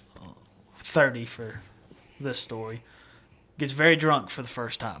was 30 for this story, gets very drunk for the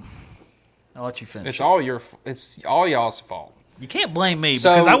first time. I'll let you finish. It's all y'all's fault. You can't blame me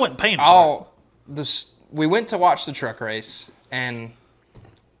because I wasn't paying for We went to watch the truck race, and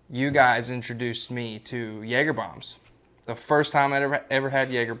you guys introduced me to Jaeger bombs. The first time I ever had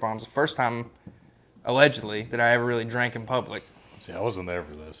Jaeger bombs. The first time, allegedly, that I ever really drank in public. See, I wasn't there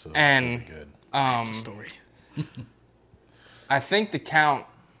for this, so that's And pretty good. That's the story. I think the count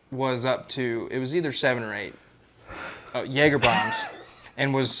was up to, it was either 7 or 8 Jaeger bombs,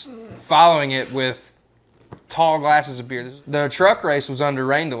 and was following it with tall glasses of beer. The truck race was under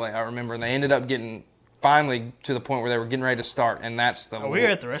rain delay, I remember, and they ended up getting finally to the point where they were getting ready to start, and that's the. We were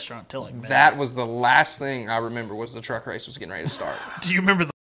at the restaurant till like midnight. That was the last thing I remember was the truck race was getting ready to start. Do you remember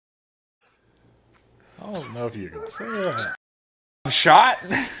the? I don't know if you can say that. I'm shot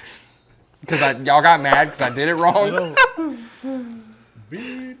because y'all got mad because I did it wrong.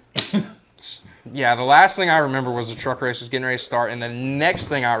 Yeah, the last thing I remember was the truck race was getting ready to start, and the next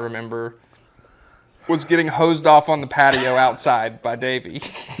thing I remember was getting hosed off on the patio outside by Davey.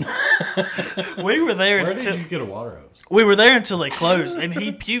 We were there Where until did you get a water hose? we were there until they closed, and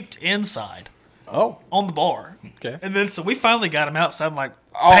he puked inside Oh, on the bar. okay. And then so we finally got him outside. I'm like,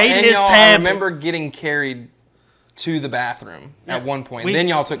 Oh, paid and his y'all, I tab. remember getting carried to the bathroom at one point. We- Then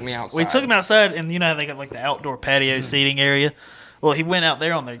y'all took me outside. We took him outside, and you know how they got like the outdoor patio seating area. Well, he went out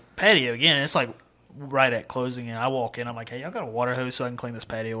there on the patio again, and it's like right at closing. And I walk in, I'm like, "Hey, y'all got a water hose so I can clean this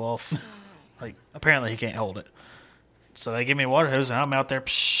patio off?" Like, apparently he can't hold it. So they give me a water hose, and I'm out there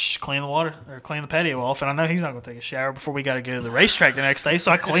clean the patio off. And I know he's not going to take a shower before we got to go to the racetrack the next day,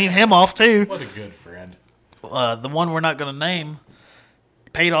 so I clean him off too. What a good friend. The one we're not going to name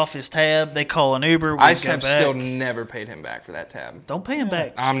paid off his tab. They call an Uber. We I go have back. still never paid him back for that tab. Don't pay him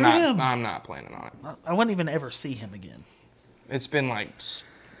back. I'm Screw not. him. I'm not planning on it. I wouldn't even ever see him again. It's been like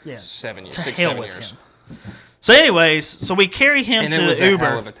Yeah. 7 years, To 6, hell 7 with years, him. So, anyways, so we carry him and to it was the a Uber.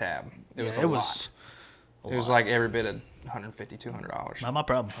 hell of a tab. It was Yeah, a lot. It was like every bit of $150, $200. Not my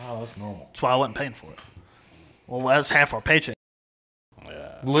problem. Oh, that's normal. That's why I wasn't paying for it. Well, that's half our paycheck.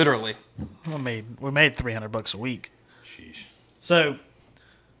 Yeah. Literally. We made $300 a week. Sheesh. So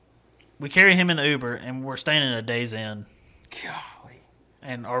we carry him in the Uber, and we're staying in a Days Inn. Golly.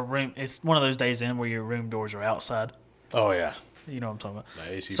 And our room, it's one of those Days Inn where your room doors are outside. Oh, yeah. You know what I'm talking about.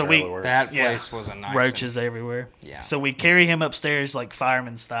 The AC So barely we- works. That Yeah. place was a nice. Roaches everywhere. Yeah. So we carry him upstairs like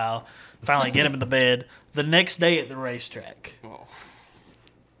fireman style. Finally get him in the bed. The next day at the racetrack. Oh.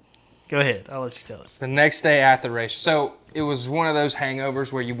 Go ahead. I'll let you tell us. It's the next day at the race. So it was one of those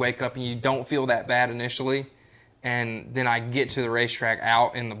hangovers where you wake up and you don't feel that bad initially. And then I get to the racetrack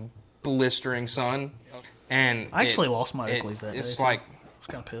out in the blistering sun. And I actually lost my Oakleys that day. It's too. like, I was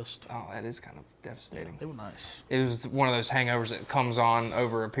kind of pissed. oh, that is kind of devastating. They were nice. It was one of those hangovers that comes on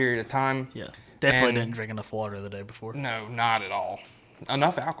over a period of time. Yeah. Definitely And- didn't drink enough water the day before. No, not at all.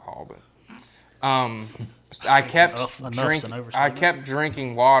 enough alcohol, but I kept Enough's an overstatement.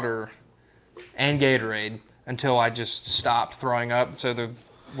 drinking water and Gatorade until I just stopped throwing up. So the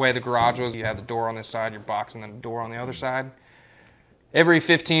way the garage was, you had the door on this side, your box, and then the door on the other side. Every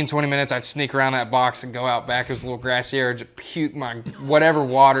 15, 20 minutes, I'd sneak around that box and go out back. It was a little grassy area, just puke my whatever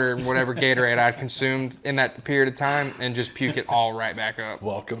water, whatever Gatorade I'd consumed in that period of time, and just puke it all right back up.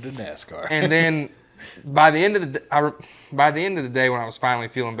 Welcome to NASCAR. And then by the end of the day, when I was finally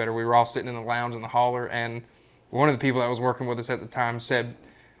feeling better, we were all sitting in the lounge in the holler, and one of the people that was working with us at the time said,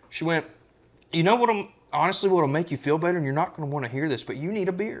 she went, you know what'll make you feel better, and you're not going to want to hear this, but you need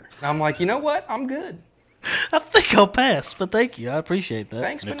a beer. And I'm like, you know what? I'm good. I think I'll pass, but thank you. I appreciate that.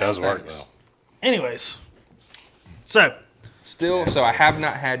 Thanks, but It no does work, thanks. though. Anyways, so So I have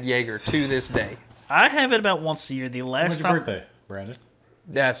not had Jaeger to this day. I have it about once a year. The When's last your time, birthday, Brandon?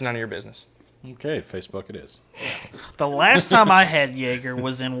 That's none of your business. Okay, Facebook it is. the last time I had Jaeger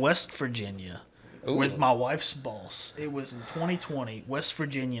was in West Virginia Ooh. with my wife's boss. It was in 2020. West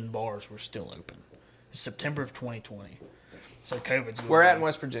Virginian bars were still open. September of 2020. So COVID's going We're at on. in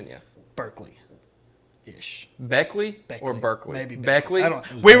West Virginia. Berkeley-ish. Beckley or Berkeley? Maybe Beckley. I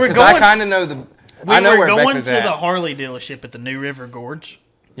don't know. We were 'Cause going. I kind of know the. We I know were where going Beckley's to at. the Harley dealership at the New River Gorge.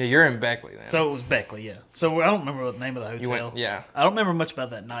 Yeah, you're in Beckley then. So it was Beckley, yeah. So I don't remember what the name of the hotel. you went, yeah. I don't remember much about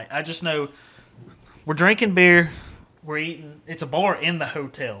that night. I just know we're drinking beer, we're eating. It's a bar in the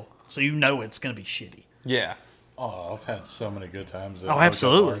hotel, so you know it's going to be shitty. Yeah, Oh, I've had so many good times. At Oh, hotel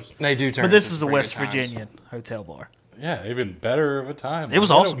absolutely. bars. they do turn. But this into is a pretty West good times. Virginian hotel bar. Yeah, even better of a time. It was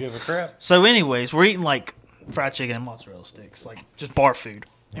They awesome. Don't give a crap. So, anyways, we're eating like fried chicken and mozzarella sticks, like just bar food,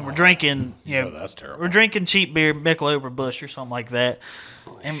 and we're drinking. You know, Oh, that's terrible. we're drinking cheap beer, Michelob or Busch or something like that.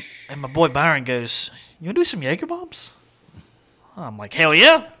 And my boy Byron goes, "You want to do some Jaeger bombs?" I'm like, "Hell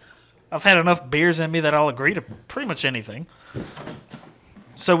yeah!" I've had enough beers in me that I'll agree to pretty much anything.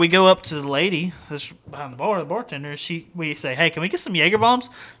 So we go up to the lady that's behind the bar, the bartender. We say, "Hey, can we get some Jaeger bombs?"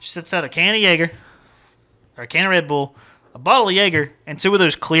 She sets out a can of Jaeger, or a can of Red Bull, a bottle of Jaeger, and 2 of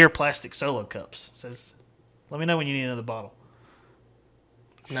those clear plastic Solo cups. Says, "Let me know when you need another bottle."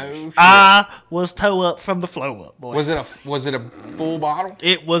 No. Shit. I was toe up from the flow up, boy. Was it a full bottle?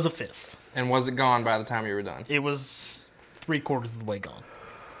 It was a fifth. And was it gone by the time you were done? It was 3/4 of the way gone.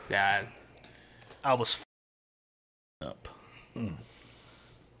 Yeah. I was up.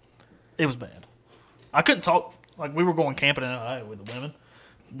 It was bad. I couldn't talk. Like, we were going camping in Ohio with the women.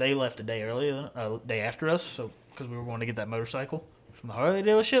 They left a day earlier, day after us, so because we were going to get that motorcycle from the Harley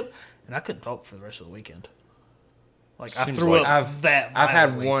dealership, and I couldn't talk for the rest of the weekend. Like, I Seems threw like up that I've had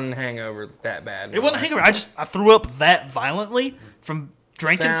violently. one hangover that bad. It wasn't a hangover. I threw up that violently from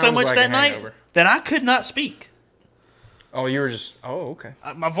drinking so Sounds much like that a night hangover. that I could not speak. Oh, you were just. Oh, okay.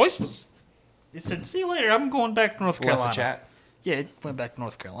 My voice was. It said, "See you later. I'm going back to North Left Carolina." the chat. Yeah, it went back to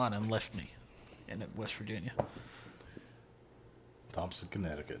North Carolina and left me in West Virginia. Thompson,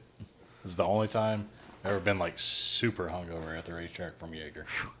 Connecticut. This is the only time I've ever been like super hungover at the racetrack from Jaeger.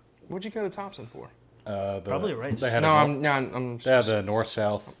 What'd you go to Thompson for? Probably a race. They had No, a, I'm. they had the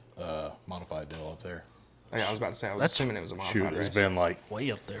north-south modified deal up there. Yeah, I was about to say. I was That's- assuming it was a modified Shoot, race. it's been like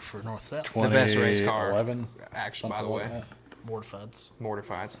Way up there for North South. 20, the best race car. 11, Actually, by the something way, like that. Mortifieds.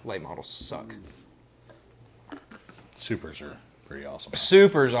 mortifieds. Late models suck. Supers are pretty awesome.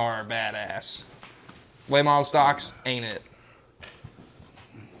 Supers are badass. Late model stocks ain't it.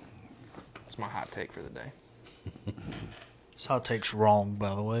 That's my hot take for the day. This hot take's wrong,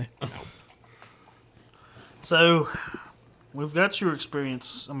 by the way. So, we've got your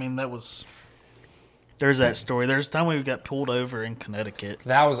experience. I mean, there's that story. There's a time we got pulled over in Connecticut.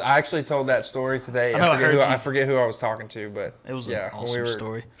 I actually told that story today. I know, I heard you. I forget who I was talking to, but It was an yeah, awesome when we were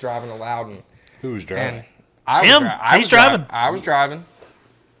story. driving to Loudon. Who was driving? And I was Him. I He's was dri- driving. I was driving.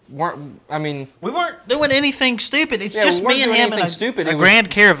 I mean, We weren't doing anything stupid. It's Yeah, just we weren't me and doing him in anything a, stupid. a It was- Grand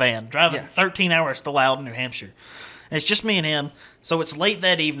Caravan driving Yeah. 13 hours to Loudon, New Hampshire. And it's just me and him. So it's late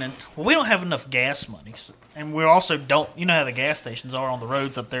that evening. Well, we don't have enough gas money. And we also don't, you know how the gas stations are on the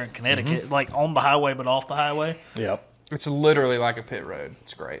roads up there in Connecticut, like on the highway but off the highway? Yep. it's literally like a pit road.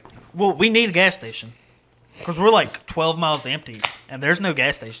 It's great. Well, we need a gas station because we're like 12 miles empty and there's no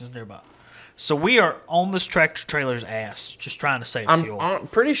gas stations nearby. So we are on this tractor trailer's ass just trying to save fuel. I'm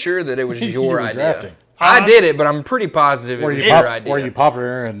pretty sure that it was You your were idea. drafting. I did it, but I'm pretty positive it Were was you, your idea. were you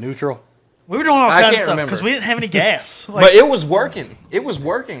popular in neutral? we were doing all I kinds of can't stuff because remember. we didn't have any gas. Like, But it was working. It was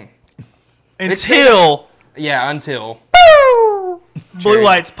working. until Yeah, until blue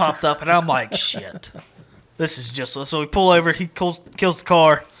lights popped up, and I'm like, shit. This is just so we pull over. He kills the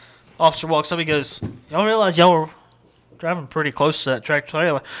car. Officer walks up. He goes, "Y'all realize y'all were driving pretty close to that tractor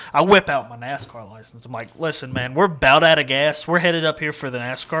trailer. I whip out my NASCAR license. I'm like, listen, man, we're about out of gas. We're headed up here for the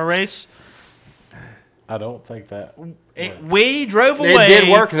NASCAR race. I don't think that. We drove away. It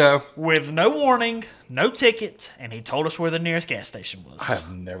did work, though. With no warning, no ticket, and he told us where the nearest gas station was.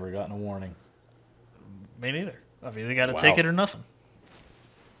 I've never gotten a warning. Me neither. I've either got a ticket or nothing.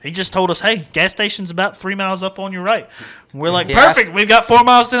 He just told us, hey, gas station's about 3 miles up on your right. And we're like, perfect. We've got 4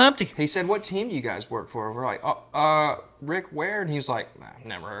 miles to empty. He said, what team do you guys work for? We're like, Rick Ware? And he was like, nah,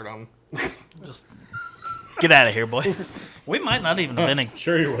 never heard of him. Just get out of here, boy. We might not even have been in.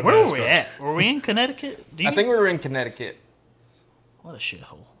 Sure you would. Where were we at? Were we in Connecticut? I think we were in Connecticut. What a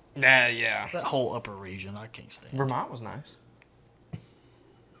shithole. Yeah. That whole upper region, I can't stand. Vermont was nice.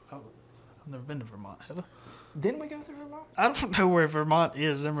 I've never been to Vermont, have I? Didn't we go through Vermont? I don't know where Vermont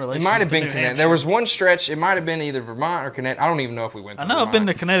is in relation. It might have to been New Connecticut. Hampshire. There was one stretch. It might have been either Vermont or Connecticut. I don't even know if we went I through know Vermont. I've been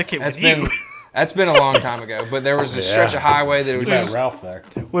to Connecticut That's with been you. that's been a long time ago. But there was a stretch of highway that We was met just Ralph there.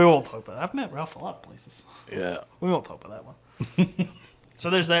 We won't talk about it. I've met Ralph a lot of places. Yeah. We won't talk about that one. So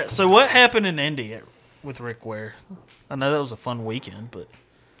there's that. So what happened in Indy with Rick Ware? I know that was a fun weekend, but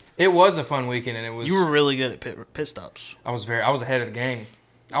it was a fun weekend, and it was. you were really good at pit stops. I was ahead of the game.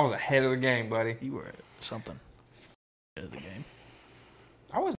 I was ahead of the game, buddy. You were at something ahead of the game.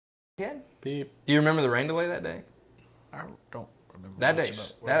 I was ahead. Beep. Do you remember the rain delay that day? I don't remember That much day,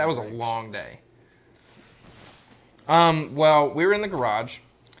 about that was a race. long day. Well, we were in the garage,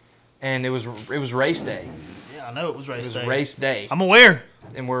 and it was race day. Yeah, I know it was It race was day. race day, I'm aware.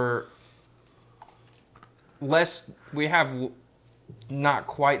 and we have not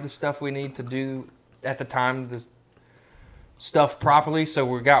quite the stuff we need to do at the time, this stuff properly. So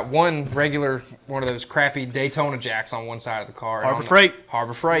we got one of those crappy Daytona jacks on one side of the car. Harbor Freight.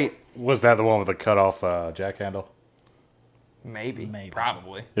 Harbor Freight. Was that the one with the cut off jack handle? Maybe.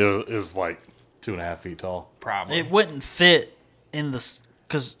 Probably. It was like 2.5 feet tall. Probably. It wouldn't fit in the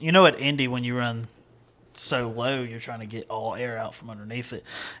because you know at Indy when you run so low, you're trying to get all air out from underneath it,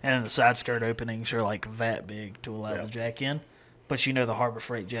 and then the side skirt openings are like that big to allow the jack in. But you know the Harbor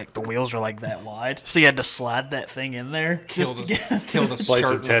Freight jack, the wheels are like that wide, so you had to slide that thing in there. kill just the to get- kill the Play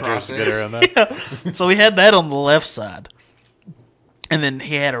some certain Tetris to get process. her in there. So we had that on the left side, and then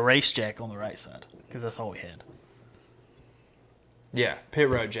he had a race jack on the right side because that's all we had. Yeah, pit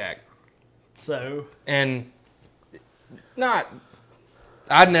road jack. So And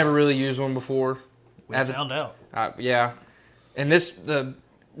I'd never really used one before. we found out. Yeah. And the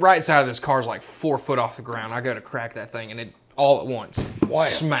right side of this car is like 4 foot off the ground. I go to crack that thing, and it all at once,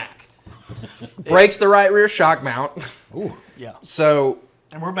 smack. Breaks the right rear shock mount. Ooh. Yeah, So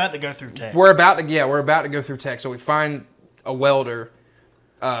and we're about to go through tech. we're about to go through tech. So we find a welder.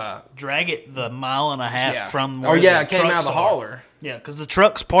 Drag it the mile and a half Yeah. from. Oh where yeah, the it came out of the trucks are. hauler. Yeah, because the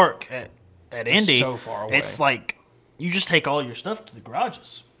trucks park at Indy. so far away. It's like you just take all your stuff to the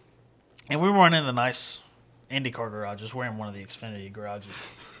garages. And we weren't in the nice IndyCar garages. We're in one of the Xfinity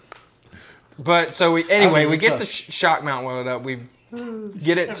garages. But so we mean, get the because- shock mount welded up. We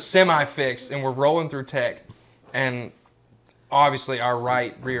get it semi fixed, and we're rolling through tech, and obviously our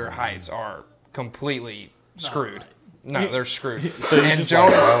right rear heights are completely screwed. No, they're screwed. So you and just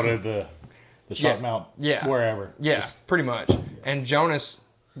Jonas, like welded the shock Yeah. mount Yeah. wherever. yeah, Just- pretty much. And Jonas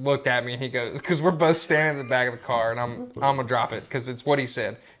looked at me and he goes, because we're both standing in the back of the car, and I'm gonna drop it because it's what he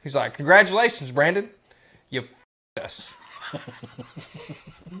said. He's like, "Congratulations, Brandon, you f***ed us."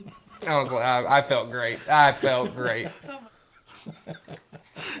 I was like, I felt great. I felt great.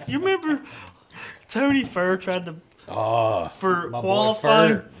 You remember Tony Furr tried to for my boy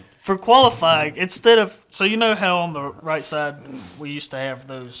qualifying Furr. for qualifying instead of so you know how on the right side we used to have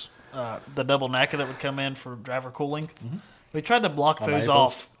those the double NACA that would come in for driver cooling. We tried to block On those April?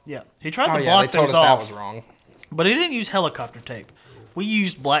 off. Yeah, he tried Oh to yeah, they block told those us off, that was wrong. but he didn't use helicopter tape. We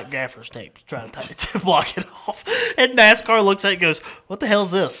used black gaffer's tape to try to block it off. And NASCAR looks at it and goes, "What the hell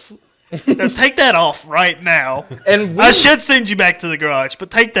is this? Now, take that off right now." And we, I should send you back to the garage, but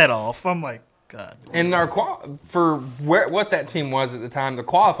take that off. I'm like, God. and our what that team was at the time, the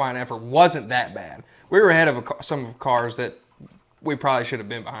qualifying effort wasn't that bad. We were ahead of some cars that we probably should have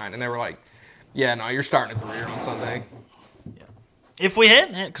been behind, and they were like, "Yeah, no, you're starting at the rear on Sunday." If we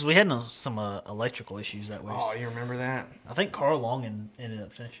hadn't, because we had some electrical issues that way. Oh, you remember that? I think Carl Long ended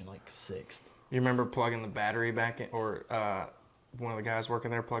up finishing like 6th. You remember plugging the battery back in, or one of the guys working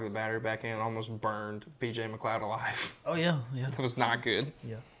there plugged the battery back in and almost burned BJ McLeod alive. Oh yeah, yeah, It was not good.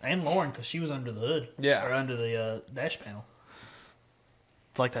 yeah. And Lauren, because she was under the hood. Yeah. Or under the dash panel.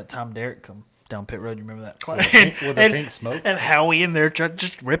 It's like that time Derek come down pit road. You remember that? With the pink smoke? And Howie in there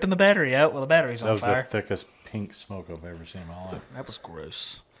just ripping the battery out while the battery's That on was fire. the thickest pink smoke I've ever seen in my life. That was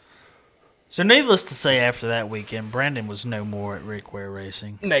gross. So needless to say, after that weekend, Brandon was no more at Rick Ware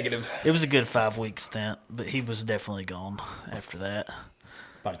Racing. Negative. It was a good 5-week stint, but he was definitely gone after that.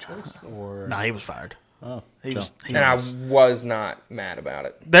 By choice or Nah, he was fired. oh, He was. He And I was. was not mad about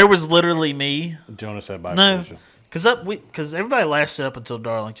it. There was literally me. Jonah said by No, collision. because everybody lasted up until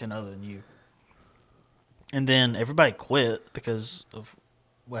Darlington, other than you. And then everybody quit because of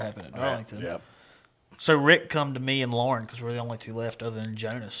what happened at Darlington. Yep. So Rick come to me and Lauren because we're the only two left other than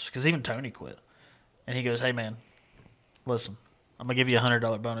Jonas. Because even Tony quit. And he goes, "Hey, man, listen, I'm going to give you a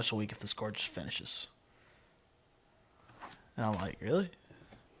 $100 bonus a week if this car just finishes." And I'm like, really?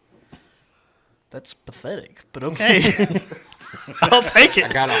 That's pathetic, but okay. I'll take I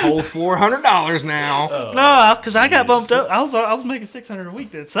it. got a whole $400 now. No, because I got bumped up. I was making $600 a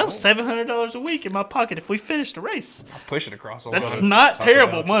week then. So that was $700 a week in my pocket if we finished the race. I'll push it across a That's little. not Talk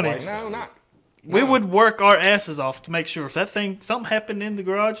terrible about money. twice. No, not. We would work our asses off to make sure if that thing, something happened in the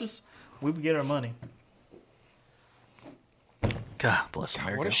garages, we would get our money. God bless God,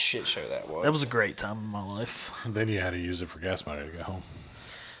 America. what a shit show that was. That was a great time in my life. And then you had to use it for gas money to get home.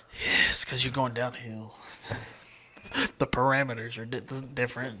 It's because you're going downhill. The parameters are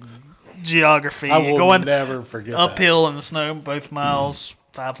different. Geography. I You're will going never forget uphill in the snow both miles,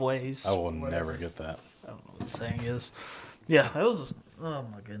 5 ways. that. I will never get that. I don't know what the saying is. Yeah, that was. Oh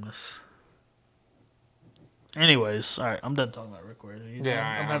my goodness. Anyways, all right, I'm done talking about Rick Ware. You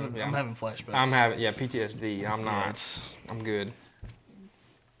Yeah, done? yeah. I'm having flashbacks. I'm having PTSD. I'm Yeah, not. it's- I'm good.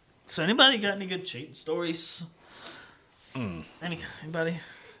 So anybody got any good cheating stories? Anybody?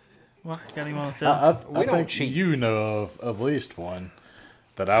 What got any want to tell? I don't think cheat. you know of at least one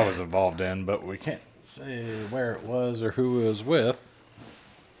that I was involved in, but we can't say where it was or who it was with.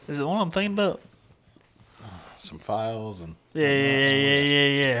 Is it the one I'm thinking about? Some files and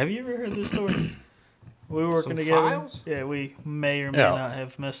Yeah. Have you ever heard this story? We were working Some together. files? Yeah, we may or may Yeah. not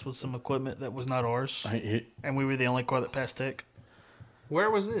have messed with some equipment that was not ours, he, and we were the only car that passed tech. Where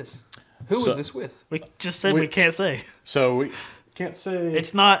was this? Who So- was this with? We just said We- we can't say. so we can't say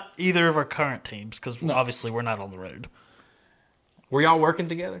It's not either of our current teams because obviously we're not on the road. Were y'all working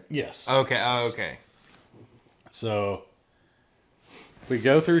together? yes. Okay. Oh, okay. So we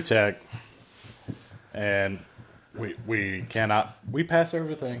go through tech, and we pass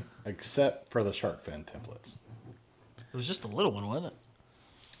everything except for the shark fin templates. It was just a little one, wasn't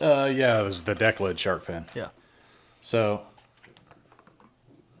it? Yeah, it was the deck lid shark fin. Yeah. So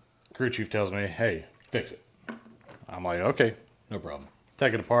crew chief tells me, "Hey, fix it." I'm like, "Okay, no problem."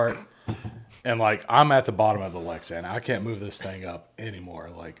 Take it apart, and like I'm at the bottom of the Lexan. I can't move this thing up anymore.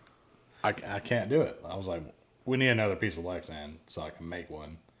 Like I can't do it. I was like, "We need another piece of Lexan so I can make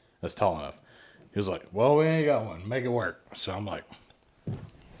one that's tall enough." He was like, "Well, we ain't got one. Make it work." So I'm like,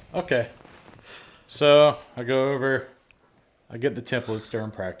 "Okay." So I go over, I get the templates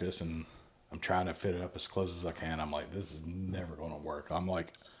during practice, and I'm trying to fit it up as close as I can. I'm like, this is never going to work. I'm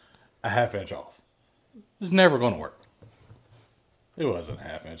like a half inch off. This is never going to work. It wasn't a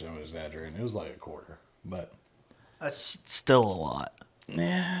half inch. I'm exaggerating. It was like a quarter. But That's still a lot.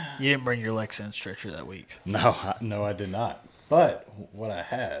 yeah, You didn't bring your Lexan stretcher that week. no, I did not. But what I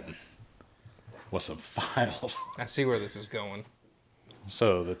had was some files. I see where this is going.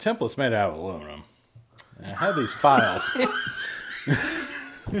 So the template's made out of aluminum. And I had these files.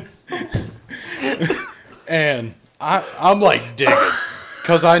 And I'm like digging.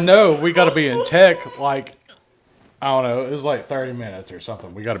 Because I know we got to be in tech like, I don't know, it was like 30 minutes or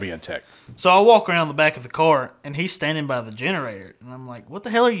something. We got to be in tech. So I walk around the back of the car, and he's standing by the generator. And I'm like, what the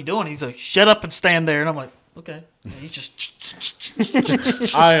hell are you doing? He's like, shut up and stand there. And I'm like, okay. And he's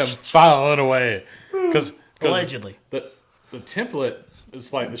just I am filing away. Because allegedly. the template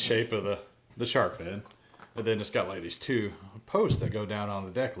is like the shape of the shark fin. But then it's got like these two posts that go down on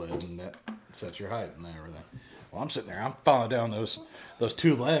the deck lid, and that sets your height and everything. Well, I'm sitting there, I'm filing down those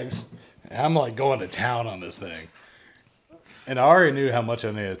two legs, and I'm like going to town on this thing. And I already knew how much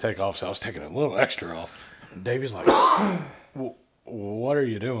I needed to take off, so I was taking a little extra off. And Davey's like, "What are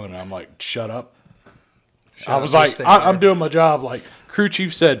you doing?" And I'm like, "Shut up." I was like, I'm doing my job. Like, crew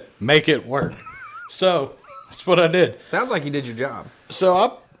chief said, make it work. So that's what I did. Sounds like you did your job.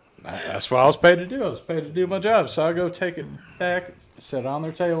 So that's what I was paid to do. I was paid to do my job. So I go take it back, set it on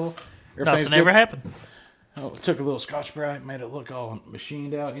their table. Everything's Nothing ever good. happened. Oh, took a little Scotch-Brite, made it look all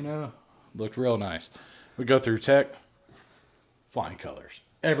machined out, you know. Looked real nice. We go through tech, flying colors.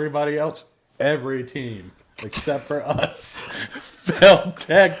 Everybody else, every team, except for us, failed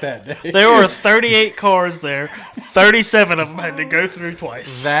tech that day. There were 38 cars there. 37 of them had to go through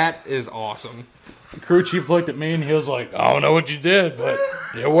twice. That is awesome. The crew chief looked at me and he was like, "I don't know what you did, but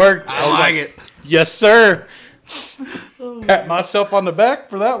it worked." I was like it. "Yes, sir." Pat myself on the back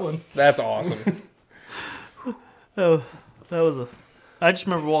for that one. That's awesome. Oh, that was a. I just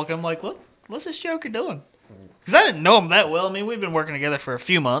remember walking. I'm like, what's this Joker doing? Because I didn't know him that well. I mean, we've been working together for a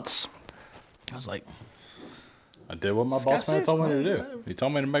few months. I was like, I did what my boss man told me to do. He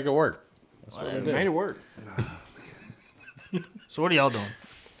told me to make it work. That's what I did. Made it work. so what are y'all doing?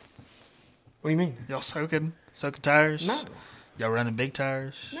 What do you mean? Y'all soaking tires? No. Y'all running big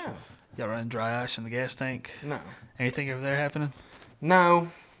tires? No. Y'all running dry ice in the gas tank? No. Anything over there happening?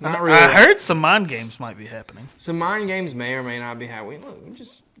 No. Not really. I heard some mind games might be happening. Some mind games may or may not be happening. Look, we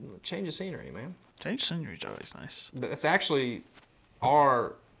just change the scenery, man. Change scenery's always nice. That's actually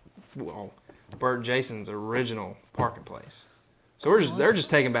Bert and Jason's original parking place. So they're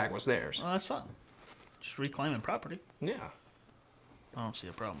just taking back what's theirs. Well, that's fine. Just reclaiming property. Yeah. I don't see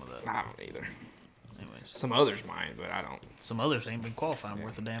a problem with that. I don't either. Anyways, Some others might, but I don't. some others ain't been qualifying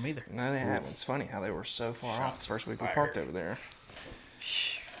worth a damn either. No, they haven't. It's funny how they were so far off the first week we fired. parked over there.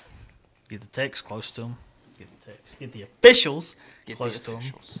 Get the techs close to them. Get the officials Get close the to them.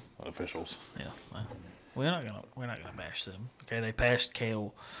 officials. Officials. Yeah, well, we're not gonna bash them. Okay, they passed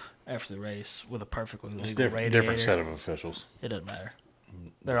Kale after the race with a perfectly legal It's radiator. different set of officials. It doesn't matter.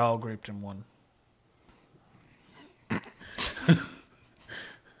 They're all grouped in one.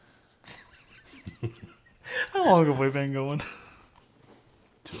 How long have we been going?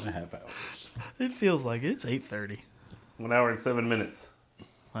 2.5 hours. It feels like it's 8:30. 1 hour and 7 minutes.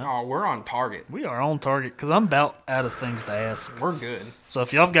 Oh, we're on target. We are on target because I'm about out of things to ask. We're good. So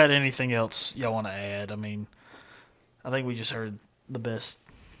if y'all have got anything else y'all want to add, I mean, I think we just heard the best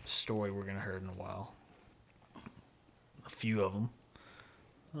story we're gonna hear in a while. A few of them.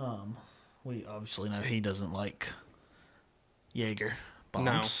 We obviously know he doesn't like Jaeger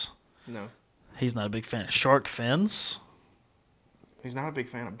bombs. No. He's not a big fan of shark fins. He's not a big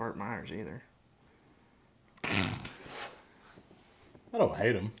fan of Burt Myers either. I don't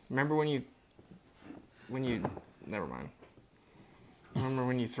hate him. Remember when you never mind. Remember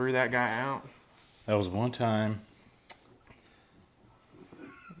when you threw that guy out? That was one time.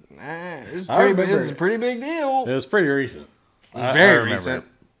 It was I remember a pretty big deal. It was pretty recent. It was I very remember recent. it.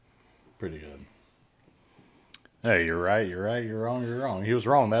 Pretty good. Hey, you're right. You're wrong. You're wrong. He was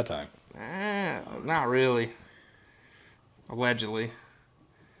wrong that time. Not really. Allegedly.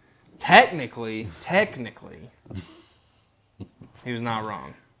 Technically, he was not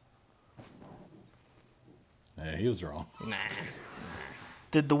wrong. Hey, he was wrong. Nah.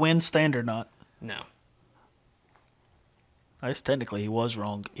 Did the win stand or not? No. I guess technically he was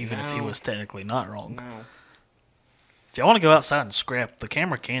wrong, even if he No. was technically not wrong. No. If y'all want to go outside and scrap, the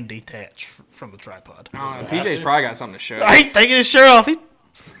camera can detach from the tripod. Oh, it have PJ's to? probably got something to show. He's taking his shirt off.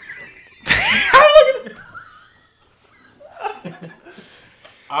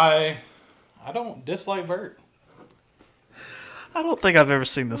 I don't dislike Bert. I don't think I've ever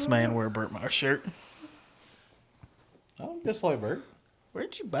seen this man wear a Burt Myers shirt. I don't dislike Bert.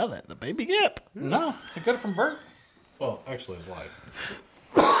 Where'd you buy that? The Baby Gap? No, I got it from Bert. Well, actually, his wife.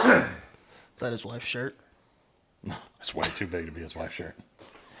 Is that his wife's shirt? It's way too big to be his wife's shirt.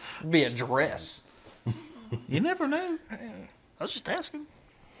 It'd be a dress. You never know. I was just asking.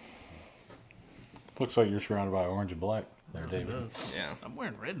 Looks like you're surrounded by orange and black there, David. Yeah. I'm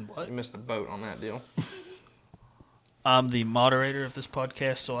wearing red and black. You missed the boat on that deal. I'm the moderator of this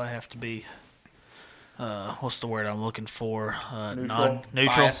podcast, so I have to be, what's the word I'm looking for? Neutral.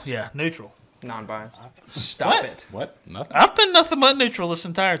 Biased. Yeah, neutral. Non-biased. Stop it. What? Nothing? I've been nothing but neutral this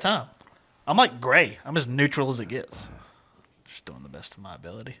entire time. I'm like gray. I'm as neutral as it gets. Just doing the best of my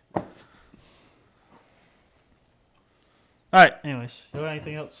ability. All right. Anyways, you got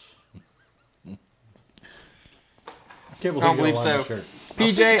anything else? I can't I don't believe believe you don't so. like my shirt.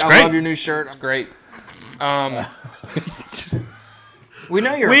 PJ, it's I great. love your new shirt. It's great. We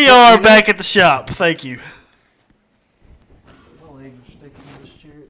know you're. We are back at the shop. Thank you.